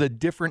some of the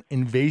different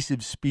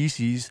invasive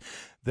species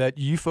that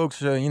you folks,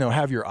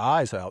 have your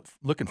eyes out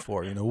looking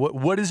for.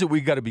 What is it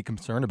we got to be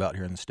concerned about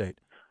here in the state?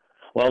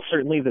 Well,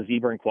 certainly the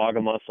zebra and quagga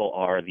mussel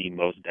are the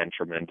most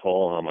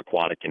detrimental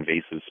aquatic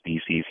invasive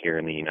species here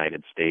in the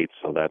United States,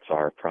 so that's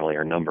probably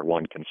our number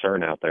one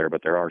concern out there.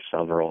 But there are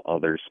several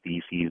other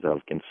species of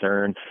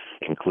concern,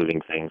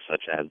 including things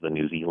such as the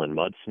New Zealand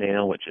mud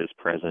snail, which is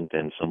present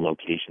in some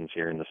locations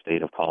here in the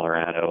state of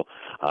Colorado,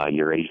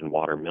 Eurasian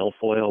water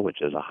milfoil,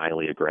 which is a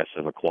highly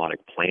aggressive aquatic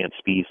plant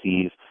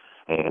species,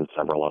 and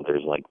several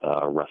others like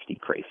the rusty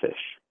crayfish.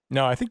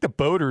 Now, I think the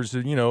boaters,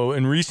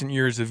 in recent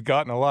years have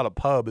gotten a lot of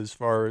pub as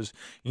far as,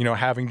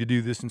 having to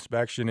do this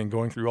inspection and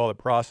going through all the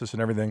process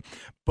and everything.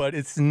 But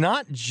it's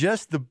not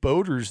just the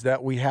boaters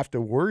that we have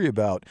to worry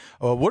about.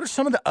 What are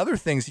some of the other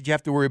things that you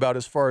have to worry about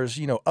as far as,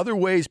 other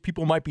ways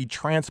people might be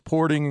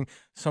transporting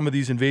some of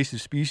these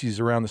invasive species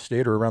around the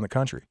state or around the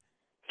country?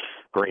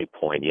 Great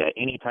point. Yeah,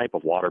 any type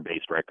of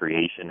water-based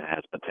recreation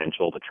has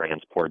potential to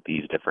transport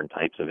these different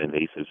types of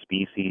invasive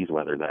species,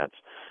 whether that's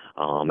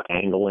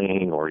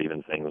angling or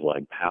even things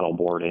like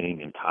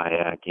paddleboarding and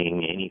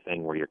kayaking,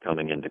 anything where you're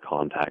coming into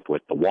contact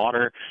with the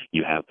water,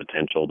 you have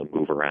potential to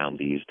move around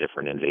these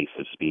different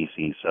invasive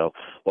species. So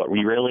what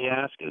we really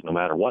ask is no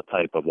matter what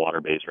type of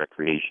water-based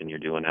recreation you're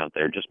doing out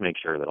there, just make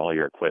sure that all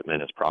your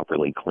equipment is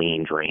properly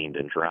clean, drained,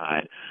 and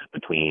dried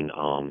between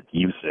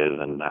uses,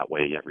 and that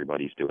way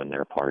everybody's doing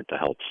their part to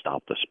help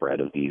stop the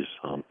spread of these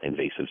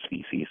invasive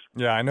species.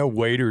 Yeah, I know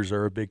waders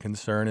are a big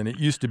concern, and it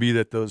used to be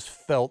that those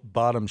felt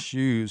bottom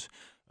shoes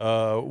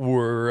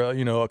were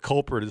a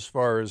culprit as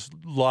far as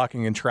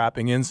locking and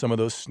trapping in some of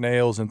those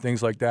snails and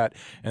things like that,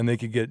 and they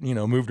could get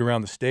moved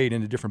around the state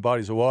into different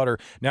bodies of water.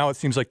 Now it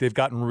seems like they've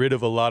gotten rid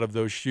of a lot of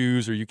those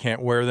shoes, or you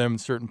can't wear them in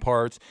certain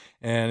parts,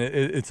 and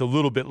it's a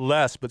little bit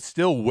less, but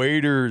still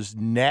waders,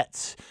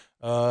 nets,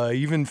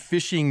 even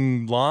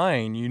fishing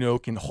line,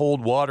 can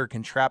hold water,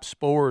 can trap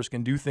spores,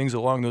 can do things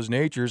along those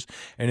natures.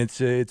 And it's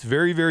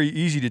very, very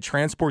easy to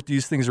transport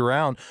these things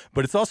around,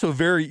 but it's also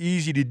very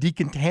easy to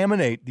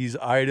decontaminate these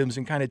items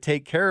and kind of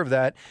take care of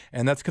that.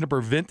 And that's going to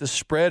prevent the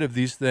spread of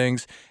these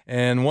things.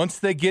 And once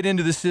they get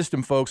into the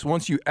system, folks,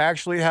 once you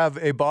actually have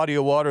a body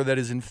of water that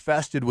is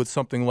infested with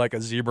something like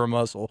a zebra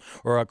mussel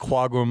or a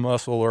quagga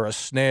mussel or a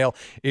snail,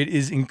 it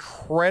is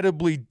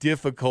incredibly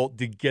difficult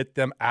to get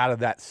them out of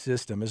that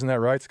system. Isn't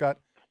that right, Scott?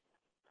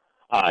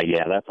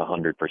 Yeah, that's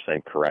 100%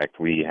 correct.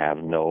 We have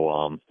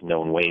no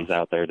known ways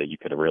out there that you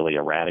could really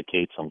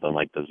eradicate something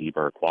like the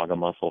zebra or quagga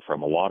mussel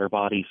from a water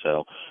body.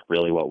 So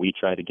really what we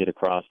try to get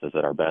across is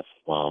that our best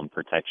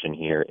protection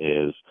here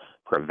is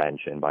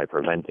prevention. By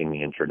preventing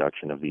the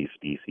introduction of these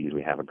species,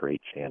 we have a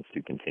great chance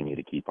to continue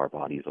to keep our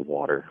bodies of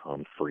water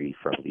free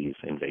from these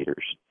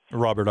invaders.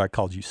 Robert, I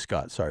called you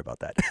Scott. Sorry about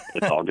that.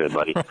 It's all good,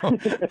 buddy.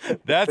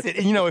 That's it.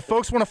 If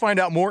folks want to find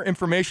out more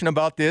information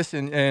about this,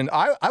 and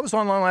I was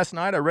online last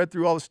night. I read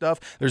through all the stuff.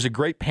 There's a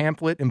great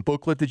pamphlet and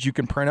booklet that you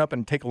can print up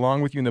and take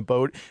along with you in the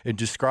boat. It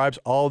describes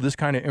all this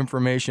kind of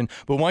information.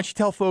 But why don't you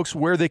tell folks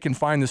where they can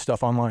find this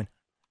stuff online?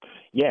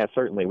 Yeah,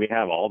 certainly. We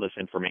have all this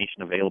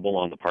information available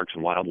on the Parks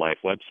and Wildlife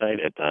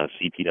website at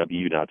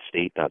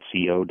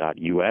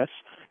cpw.state.co.us.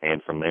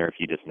 And from there, if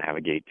you just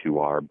navigate to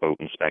our boat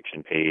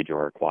inspection page or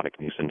our aquatic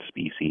nuisance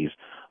species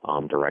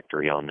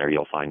directory on there,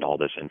 you'll find all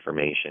this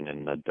information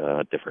and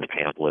the different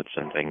pamphlets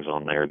and things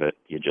on there that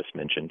you just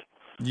mentioned.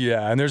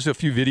 Yeah, and there's a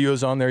few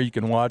videos on there you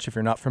can watch if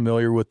you're not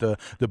familiar with the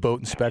boat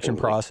inspection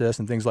process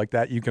and things like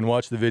that. You can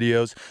watch the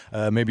videos.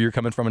 Maybe you're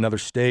coming from another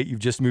state. You've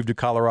just moved to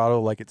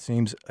Colorado like it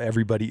seems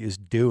everybody is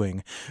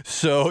doing.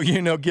 So,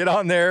 get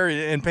on there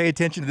and pay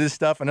attention to this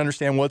stuff and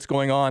understand what's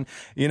going on.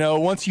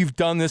 Once you've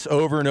done this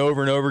over and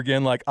over and over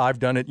again, like I've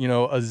done it,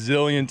 a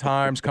zillion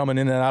times coming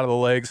in and out of the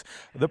lakes,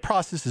 the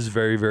process is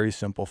very, very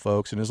simple,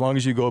 folks. And as long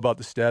as you go about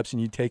the steps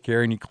and you take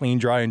care and you clean,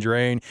 dry, and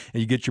drain,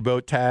 and you get your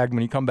boat tagged,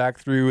 when you come back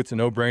through, it's a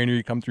no-brainer.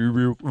 You come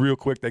through real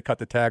quick, they cut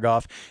the tag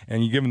off,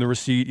 and you give them the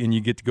receipt, and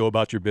you get to go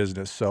about your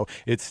business. So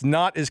it's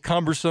not as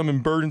cumbersome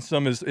and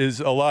burdensome as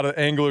a lot of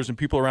anglers and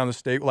people around the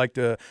state like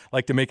to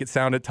make it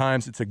sound at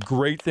times. It's a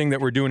great thing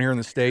that we're doing here in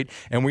the state,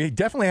 and we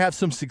definitely have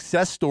some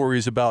success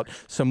stories about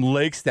some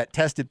lakes that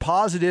tested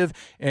positive,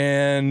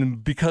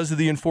 and because of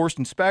the enforced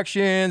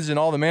inspections and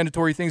all the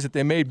mandatory things that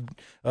they made,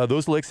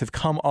 those lakes have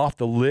come off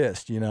the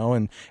list,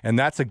 and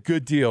that's a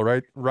good deal,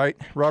 right,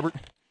 Robert?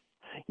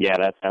 Yeah,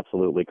 that's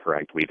absolutely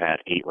correct. We've had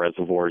 8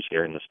 reservoirs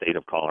here in the state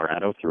of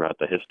Colorado throughout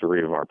the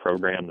history of our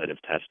program that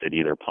have tested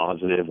either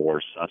positive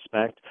or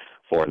suspect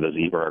for the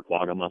zebra or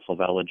quagga mussel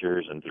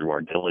veligers, and through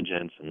our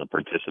diligence and the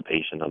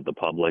participation of the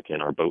public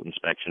in our boat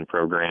inspection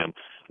program,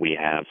 we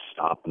have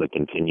stopped the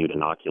continued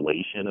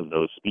inoculation of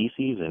those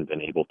species and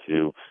been able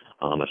to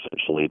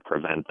essentially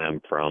prevent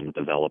them from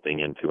developing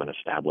into an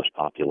established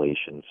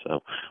population.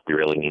 So we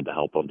really need the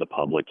help of the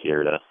public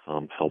here to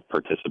help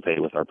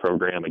participate with our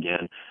program.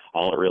 Again,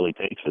 all it really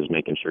takes is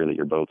making sure that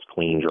your boat's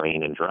clean,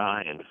 drain, and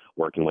dry, and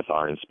working with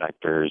our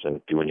inspectors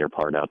and doing your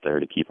part out there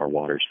to keep our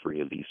waters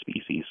free of these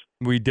species.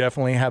 We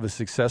definitely have a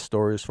success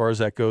story as far as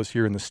that goes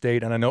here in the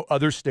state, and I know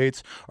other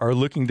states are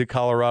looking to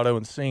Colorado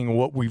and seeing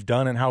what we've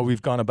done and how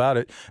we've gone about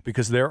it,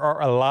 because there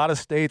are a lot of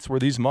states where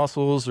these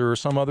mussels or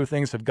some other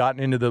things have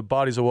gotten into the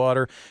bodies of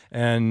water,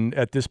 and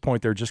at this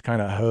point they're just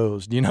kind of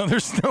hosed.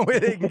 There's no way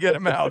they can get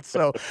them out.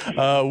 So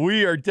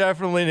we are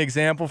definitely an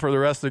example for the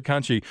rest of the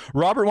country.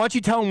 Robert, why don't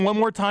you tell them one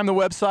more time the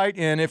website,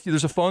 and if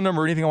there's a phone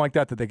number or anything like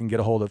that they can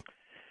get a hold of?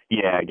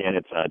 Yeah, again,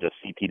 it's just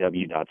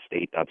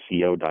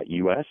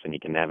cpw.state.co.us, and you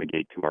can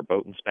navigate to our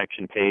boat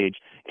inspection page.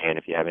 And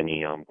if you have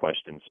any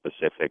questions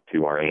specific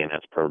to our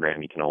ANS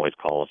program, you can always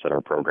call us at our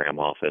program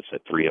office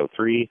at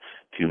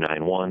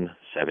 303-291-7295.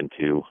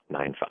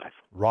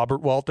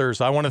 Robert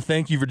Walters, I want to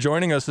thank you for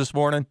joining us this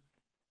morning.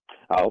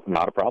 Oh,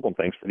 not a problem.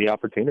 Thanks for the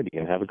opportunity,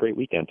 and have a great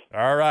weekend.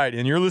 All right,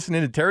 and you're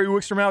listening to Terry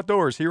Wickstrom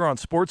Outdoors here on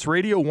Sports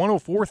Radio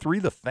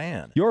 104.3 The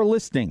Fan. You're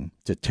listening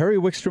to Terry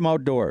Wickstrom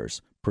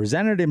Outdoors,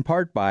 presented in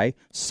part by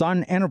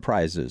Sun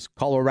Enterprises,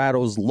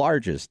 Colorado's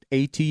largest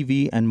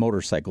ATV and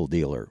motorcycle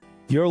dealer.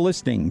 You're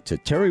listening to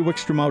Terry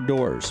Wickstrom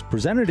Outdoors,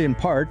 presented in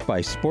part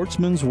by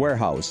Sportsman's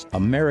Warehouse,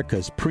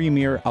 America's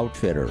premier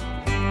outfitter.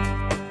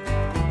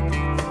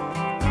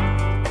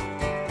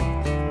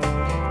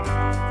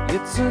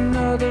 It's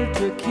another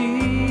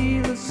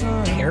tequila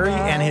sunrise. Terry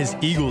and his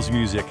Eagles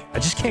music. I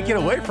just can't get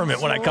away from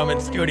it when I come in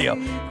the studio.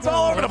 It's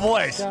all over the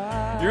place.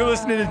 You're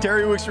listening to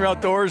Terry Wickstrom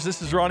Outdoors.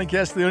 This is Ronnie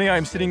Castiglione.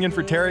 I'm sitting in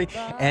for Terry,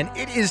 and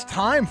it is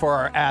time for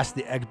our Ask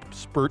the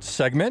Expert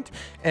segment.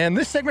 And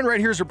this segment right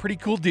here is a pretty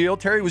cool deal.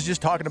 Terry was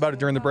just talking about it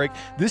during the break.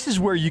 This is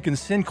where you can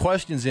send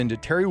questions in to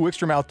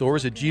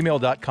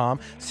terrywickstromoutdoors@gmail.com.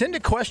 Send a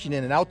question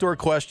in, an outdoor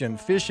question,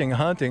 fishing,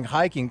 hunting,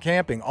 hiking,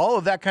 camping, all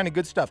of that kind of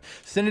good stuff.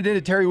 Send it in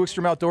to Terry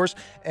Wickstrom Outdoors,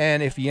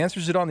 and if he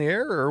answers it on the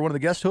air, or one of the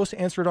guest hosts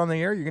answer it on the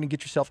air, you're going to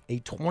get yourself a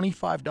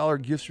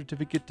 $25 gift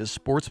certificate to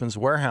Sportsman's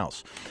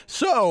Warehouse.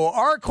 So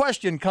our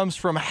question comes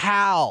from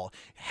Hal.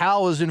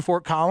 Hal is in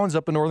Fort Collins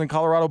up in northern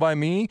Colorado by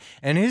me,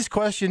 and his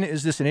question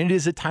is this, and it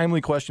is a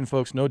timely question,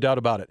 folks, no doubt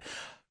about it.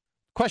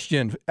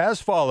 Question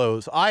as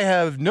follows. I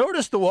have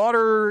noticed the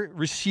water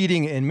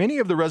receding in many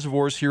of the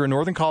reservoirs here in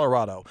northern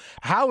Colorado.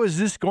 How is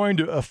this going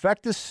to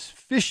affect this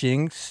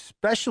fishing,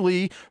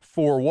 especially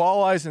for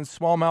walleyes and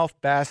smallmouth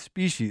bass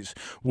species?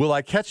 Will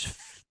I catch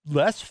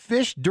less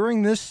fish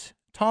during this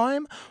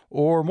time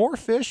or more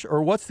fish,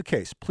 or what's the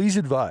case? Please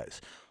advise.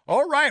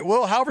 All right,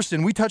 Will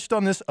Halverson, we touched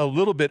on this a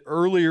little bit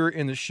earlier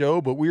in the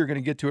show, but we are going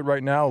to get to it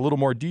right now, a little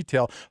more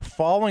detail.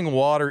 Falling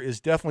water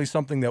is definitely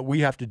something that we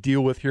have to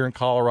deal with here in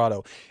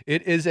Colorado.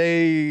 It is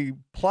a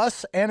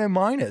plus and a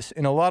minus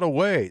in a lot of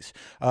ways.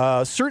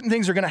 Certain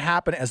things are going to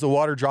happen as the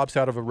water drops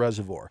out of a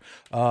reservoir.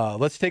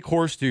 Let's take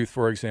Horsetooth,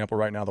 for example,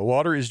 right now. The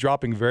water is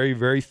dropping very,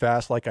 very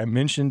fast, like I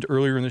mentioned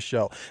earlier in the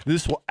show.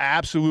 This will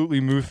absolutely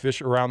move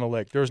fish around the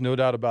lake. There's no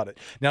doubt about it.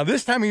 Now,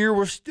 this time of year,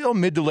 we're still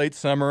mid to late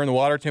summer, and the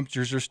water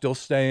temperatures are still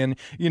staying,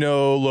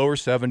 lower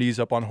 70s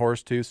up on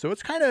Horsetooth. So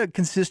it's kind of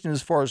consistent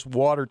as far as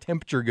water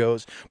temperature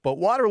goes, but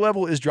water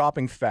level is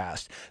dropping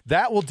fast.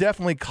 That will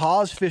definitely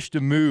cause fish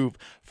to move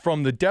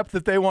from the depth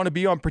that they want to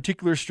be on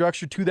particular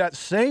structure to that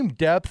same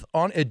depth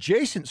on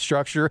adjacent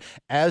structure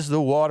as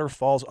the water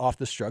falls off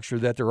the structure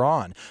that they're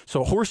on.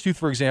 So Horsetooth,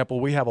 for example,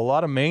 we have a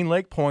lot of main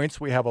lake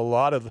points. We have a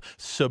lot of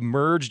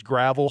submerged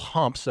gravel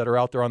humps that are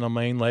out there on the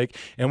main lake.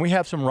 And we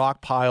have some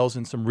rock piles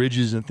and some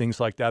ridges and things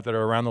like that that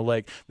are around the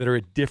lake that are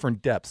at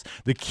different depths.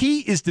 The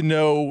key is to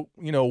know,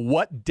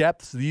 what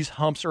depths these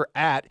humps are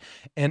at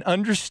and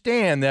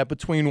understand that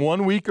between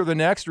 1 week or the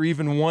next, or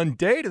even 1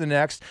 day to the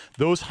next,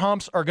 those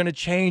humps are going to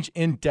change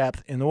in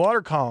depth in the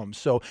water column.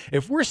 So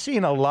if we're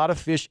seeing a lot of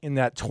fish in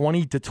that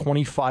 20 to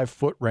 25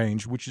 foot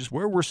range, which is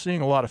where we're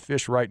seeing a lot of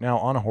fish right now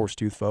on a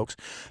Horsetooth, folks,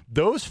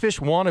 those fish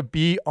want to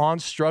be on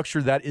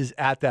structure that is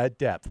at that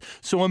depth.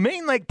 So a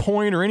main lake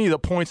point or any of the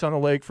points on the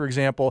lake, for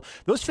example,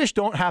 those fish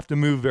don't have to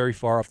move very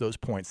far off those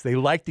points. They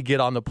like to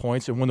get on the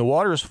points, and when the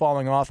water is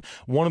falling off,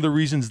 one of the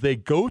reasons they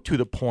go to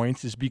the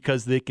points is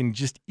because they can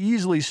just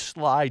easily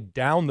slide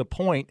down the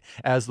point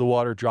as the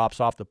water drops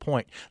off the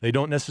point. They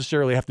don't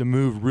necessarily have to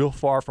move real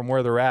far from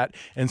where they're at.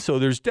 And so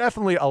there's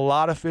definitely a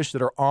lot of fish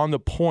that are on the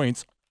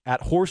points at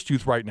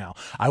Horsetooth right now.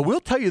 I will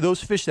tell you,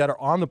 those fish that are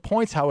on the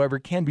points, however,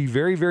 can be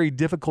very, very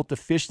difficult to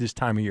fish this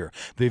time of year.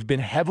 They've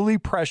been heavily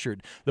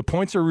pressured. The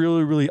points are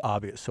really, really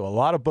obvious. So a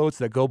lot of boats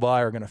that go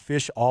by are going to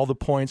fish all the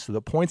points. So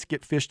the points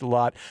get fished a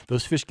lot.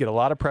 Those fish get a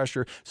lot of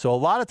pressure. So a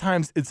lot of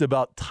times it's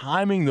about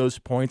timing those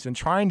points and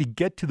trying to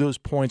get to those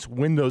points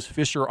when those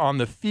fish are on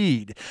the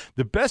feed.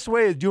 The best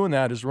way of doing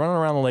that is running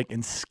around the lake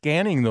and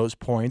scanning those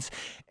points.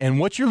 And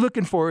what you're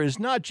looking for is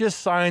not just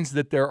signs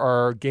that there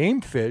are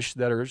game fish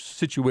that are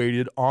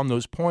situated on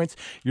those points.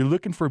 You're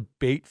looking for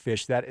bait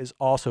fish that is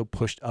also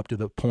pushed up to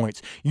the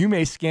points. You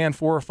may scan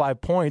 4 or 5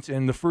 points,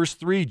 and the first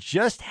 3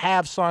 just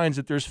have signs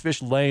that there's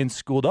fish laying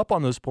schooled up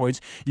on those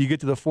points. You get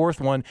to the 4th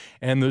one,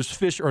 and those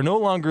fish are no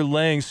longer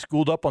laying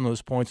schooled up on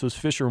those points. Those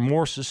fish are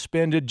more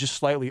suspended, just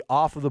slightly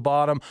off of the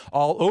bottom,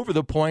 all over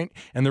the point.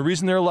 And the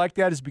reason they're like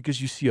that is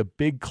because you see a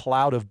big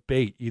cloud of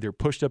bait either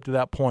pushed up to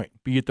that point,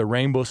 be it the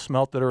rainbow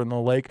smelt that are in the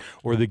lake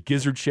or the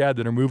gizzard shad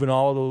that are moving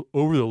all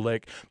over the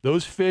lake.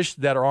 Those fish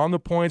that are on the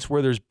points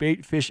where there's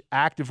bait fish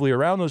actively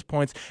around those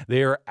points,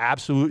 they are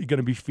absolutely going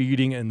to be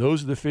feeding, and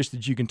those are the fish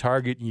that you can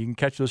target, and you can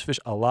catch those fish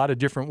a lot of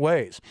different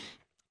ways.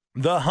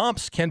 The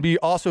humps can be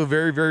also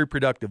very, very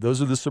productive. Those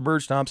are the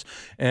submerged humps.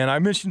 And I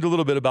mentioned a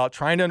little bit about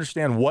trying to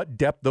understand what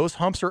depth those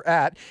humps are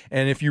at.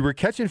 And if you were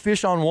catching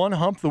fish on one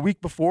hump the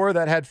week before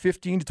that had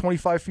 15 to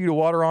 25 feet of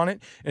water on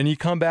it, and you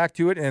come back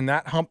to it and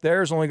that hump there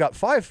has only got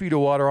 5 feet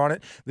of water on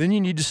it, then you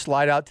need to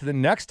slide out to the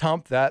next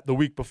hump that the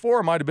week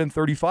before might have been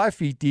 35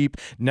 feet deep.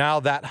 Now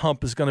that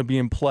hump is going to be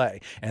in play.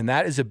 And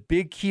that is a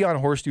big key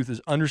on Horsetooth, is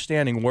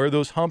understanding where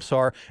those humps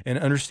are and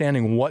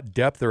understanding what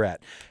depth they're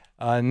at.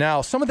 Now,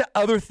 some of the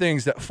other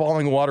things that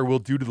falling water will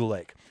do to the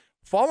lake.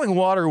 Falling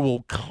water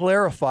will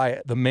clarify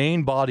the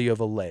main body of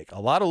a lake. A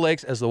lot of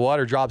lakes, as the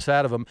water drops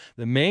out of them,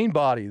 the main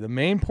body, the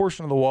main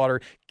portion of the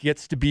water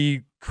gets to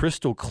be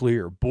crystal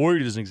clear.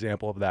 Boyd is an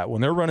example of that. When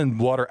they're running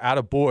water out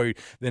of Boyd,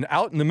 then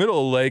out in the middle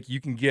of the lake,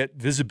 you can get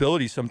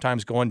visibility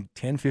sometimes going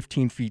 10,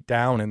 15 feet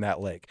down in that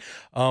lake.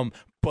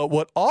 But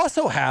what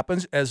also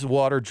happens as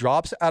water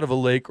drops out of a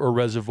lake or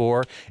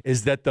reservoir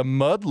is that the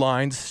mud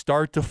lines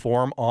start to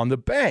form on the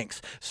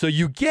banks. So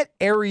you get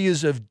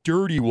areas of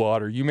dirty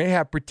water. You may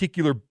have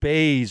particular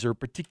bays or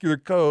particular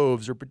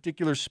coves or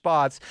particular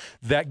spots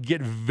that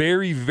get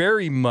very,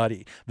 very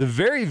muddy. The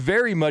very,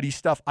 very muddy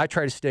stuff I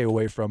try to stay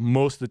away from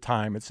most of the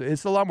time.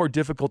 It's a lot more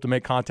difficult to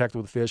make contact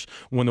with fish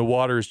when the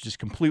water is just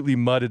completely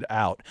mudded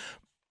out.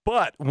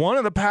 But one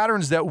of the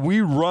patterns that we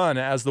run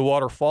as the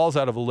water falls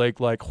out of a lake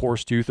like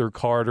Horsetooth or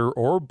Carter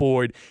or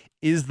Boyd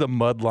is the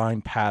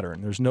mudline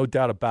pattern. There's no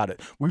doubt about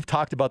it. We've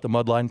talked about the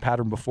mudline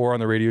pattern before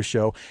on the radio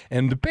show,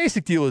 and the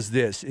basic deal is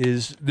this,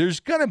 is there's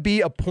going to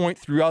be a point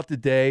throughout the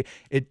day.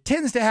 It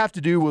tends to have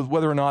to do with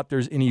whether or not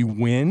there's any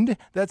wind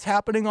that's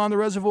happening on the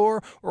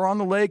reservoir or on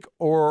the lake,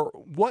 or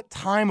what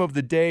time of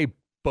the day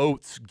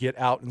boats get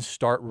out and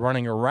start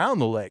running around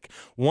the lake.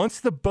 Once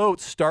the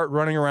boats start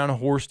running around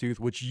Horsetooth,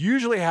 which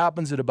usually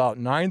happens at about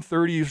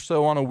 9:30 or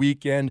so on a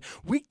weekend.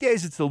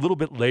 Weekdays, it's a little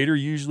bit later,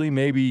 usually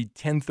maybe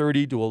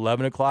 10:30 to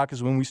 11 o'clock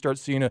is when we start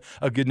seeing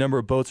a good number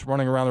of boats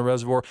running around the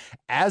reservoir.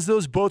 As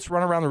those boats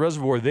run around the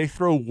reservoir, they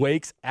throw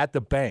wakes at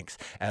the banks.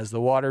 As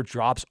the water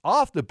drops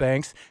off the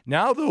banks,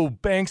 now the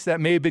banks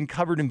that may have been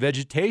covered in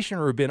vegetation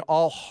or have been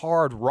all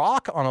hard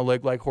rock on a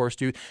lake like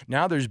Horsetooth,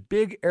 now there's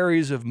big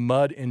areas of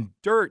mud and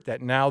dirt that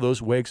now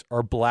those wakes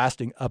are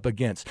blasting up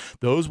against.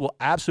 Those will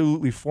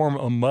absolutely form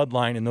a mud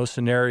line in those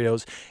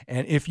scenarios.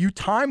 And if you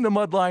time the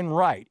mud line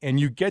right and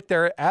you get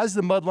there as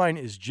the mud line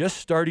is just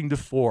starting to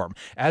form,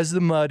 as the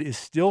mud is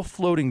still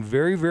floating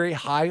very, very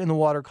high in the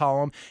water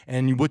column,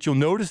 and what you'll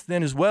notice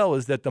then as well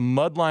is that the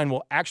mud line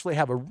will actually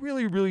have a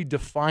really, really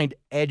defined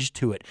edge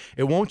to it.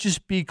 It won't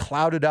just be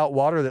clouded out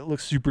water that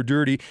looks super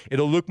dirty.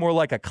 It'll look more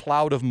like a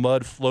cloud of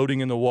mud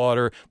floating in the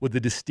water with a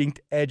distinct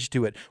edge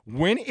to it.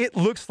 When it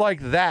looks like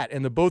that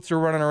and the boats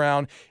are running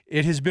around,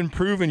 it has been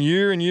proven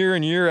year and year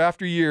and year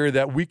after year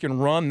that we can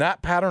run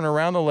that pattern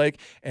around the lake,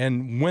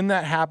 and when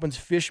that happens,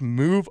 fish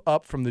move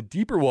up from the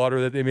deeper water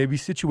that they may be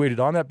situated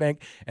on that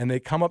bank, and they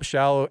come up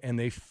shallow and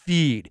they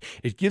feed.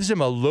 It gives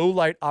them a low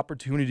light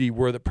opportunity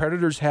where the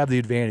predators have the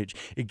advantage.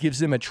 It gives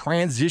them a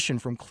transition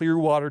from clear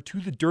water to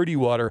the dirty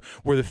water,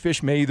 where the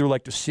fish may either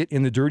like to sit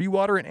in the dirty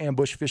water and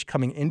ambush fish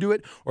coming into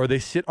it, or they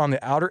sit on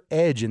the outer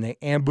edge and they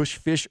ambush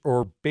fish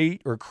or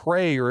bait or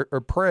cray or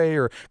prey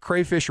or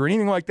crayfish or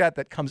anything like that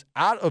comes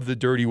out of the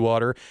dirty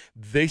water.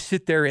 They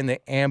sit there and they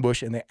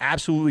ambush, and they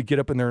absolutely get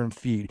up in there and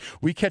feed.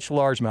 We catch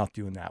largemouth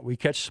doing that. We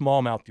catch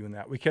smallmouth doing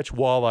that. We catch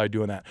walleye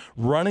doing that.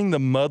 Running the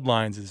mud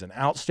lines is an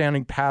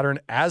outstanding pattern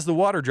as the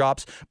water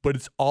drops, but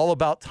it's all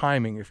about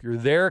timing. If you're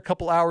there a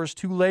couple hours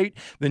too late,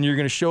 then you're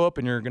going to show up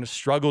and you're going to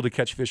struggle to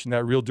catch fish in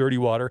that real dirty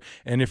water.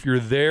 And if you're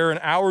there an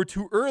hour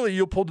too early,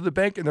 you'll pull to the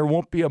bank and there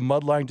won't be a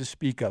mud line to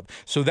speak of.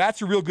 So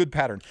that's a real good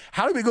pattern.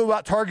 How do we go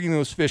about targeting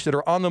those fish that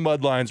are on the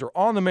mud lines or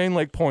on the main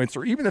lake points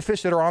or even the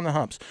fish that are on the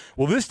humps?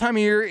 Well, this time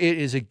of year, it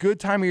is a good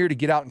time of year to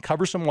get out and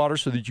cover some water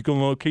so that you can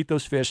locate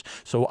those fish.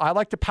 So I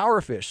like to power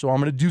fish. So I'm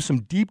going to do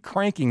some deep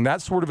cranking,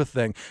 that sort of a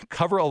thing.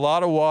 Cover a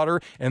lot of water.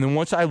 And then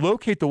once I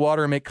locate the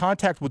water and make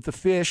contact with the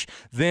fish,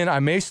 then I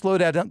may slow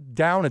that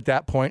down at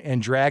that point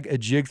and drag a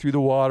jig through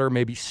the water,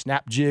 maybe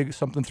snap jig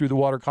something through the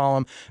water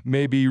column,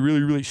 maybe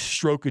really, really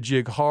stroke a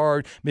jig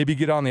hard, maybe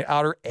get on the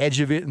outer edge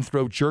of it and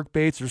throw jerk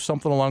baits or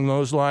something along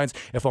those lines.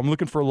 If I'm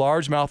looking for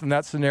largemouth in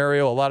that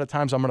scenario, a lot of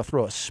times I'm going to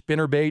throw a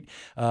spinner bait,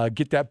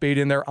 get that bait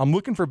in there. I'm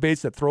looking for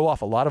baits that throw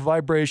off a lot of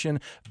vibration,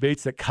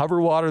 baits that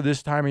cover water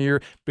this time of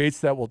year, baits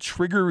that will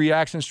trigger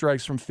reaction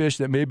strikes from fish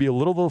that may be a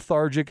little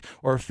lethargic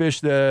or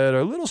fish that are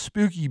a little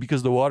spooky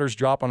because the water's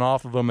dropping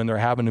off of them and they're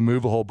having to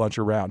move a whole bunch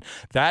around.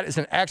 That is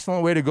an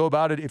excellent way to go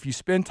about it if you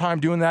spend time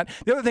doing that.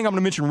 The other thing I'm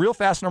going to mention real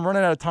fast, and I'm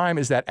running out of time,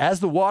 is that as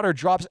the water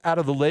drops out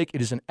of the lake,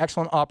 it is an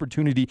excellent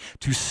opportunity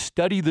to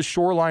study the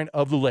shoreline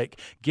of the lake.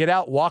 Get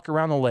out, walk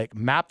around the lake,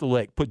 map the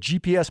lake, put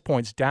GPS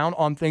points down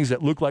on things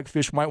that look like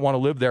fish might want to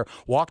live there,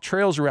 walk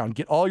trails around,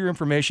 get all your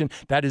information.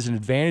 That is an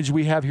advantage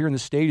we have here in the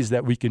state, is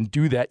that we can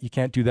do that. You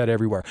can't do that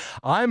everywhere.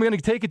 I'm going to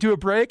take it to a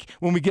break.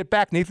 When we get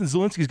back, Nathan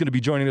Zielinski is going to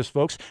be joining us,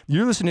 folks.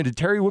 You're listening to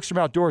Terry Wickstrom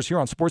Outdoors here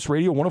on Sports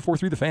Radio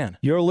 104.3 The Fan.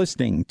 You're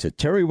listening to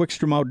Terry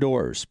Wickstrom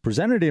Outdoors,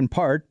 presented in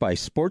part by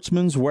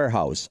Sportsman's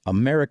Warehouse,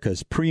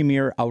 America's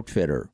premier outfitter.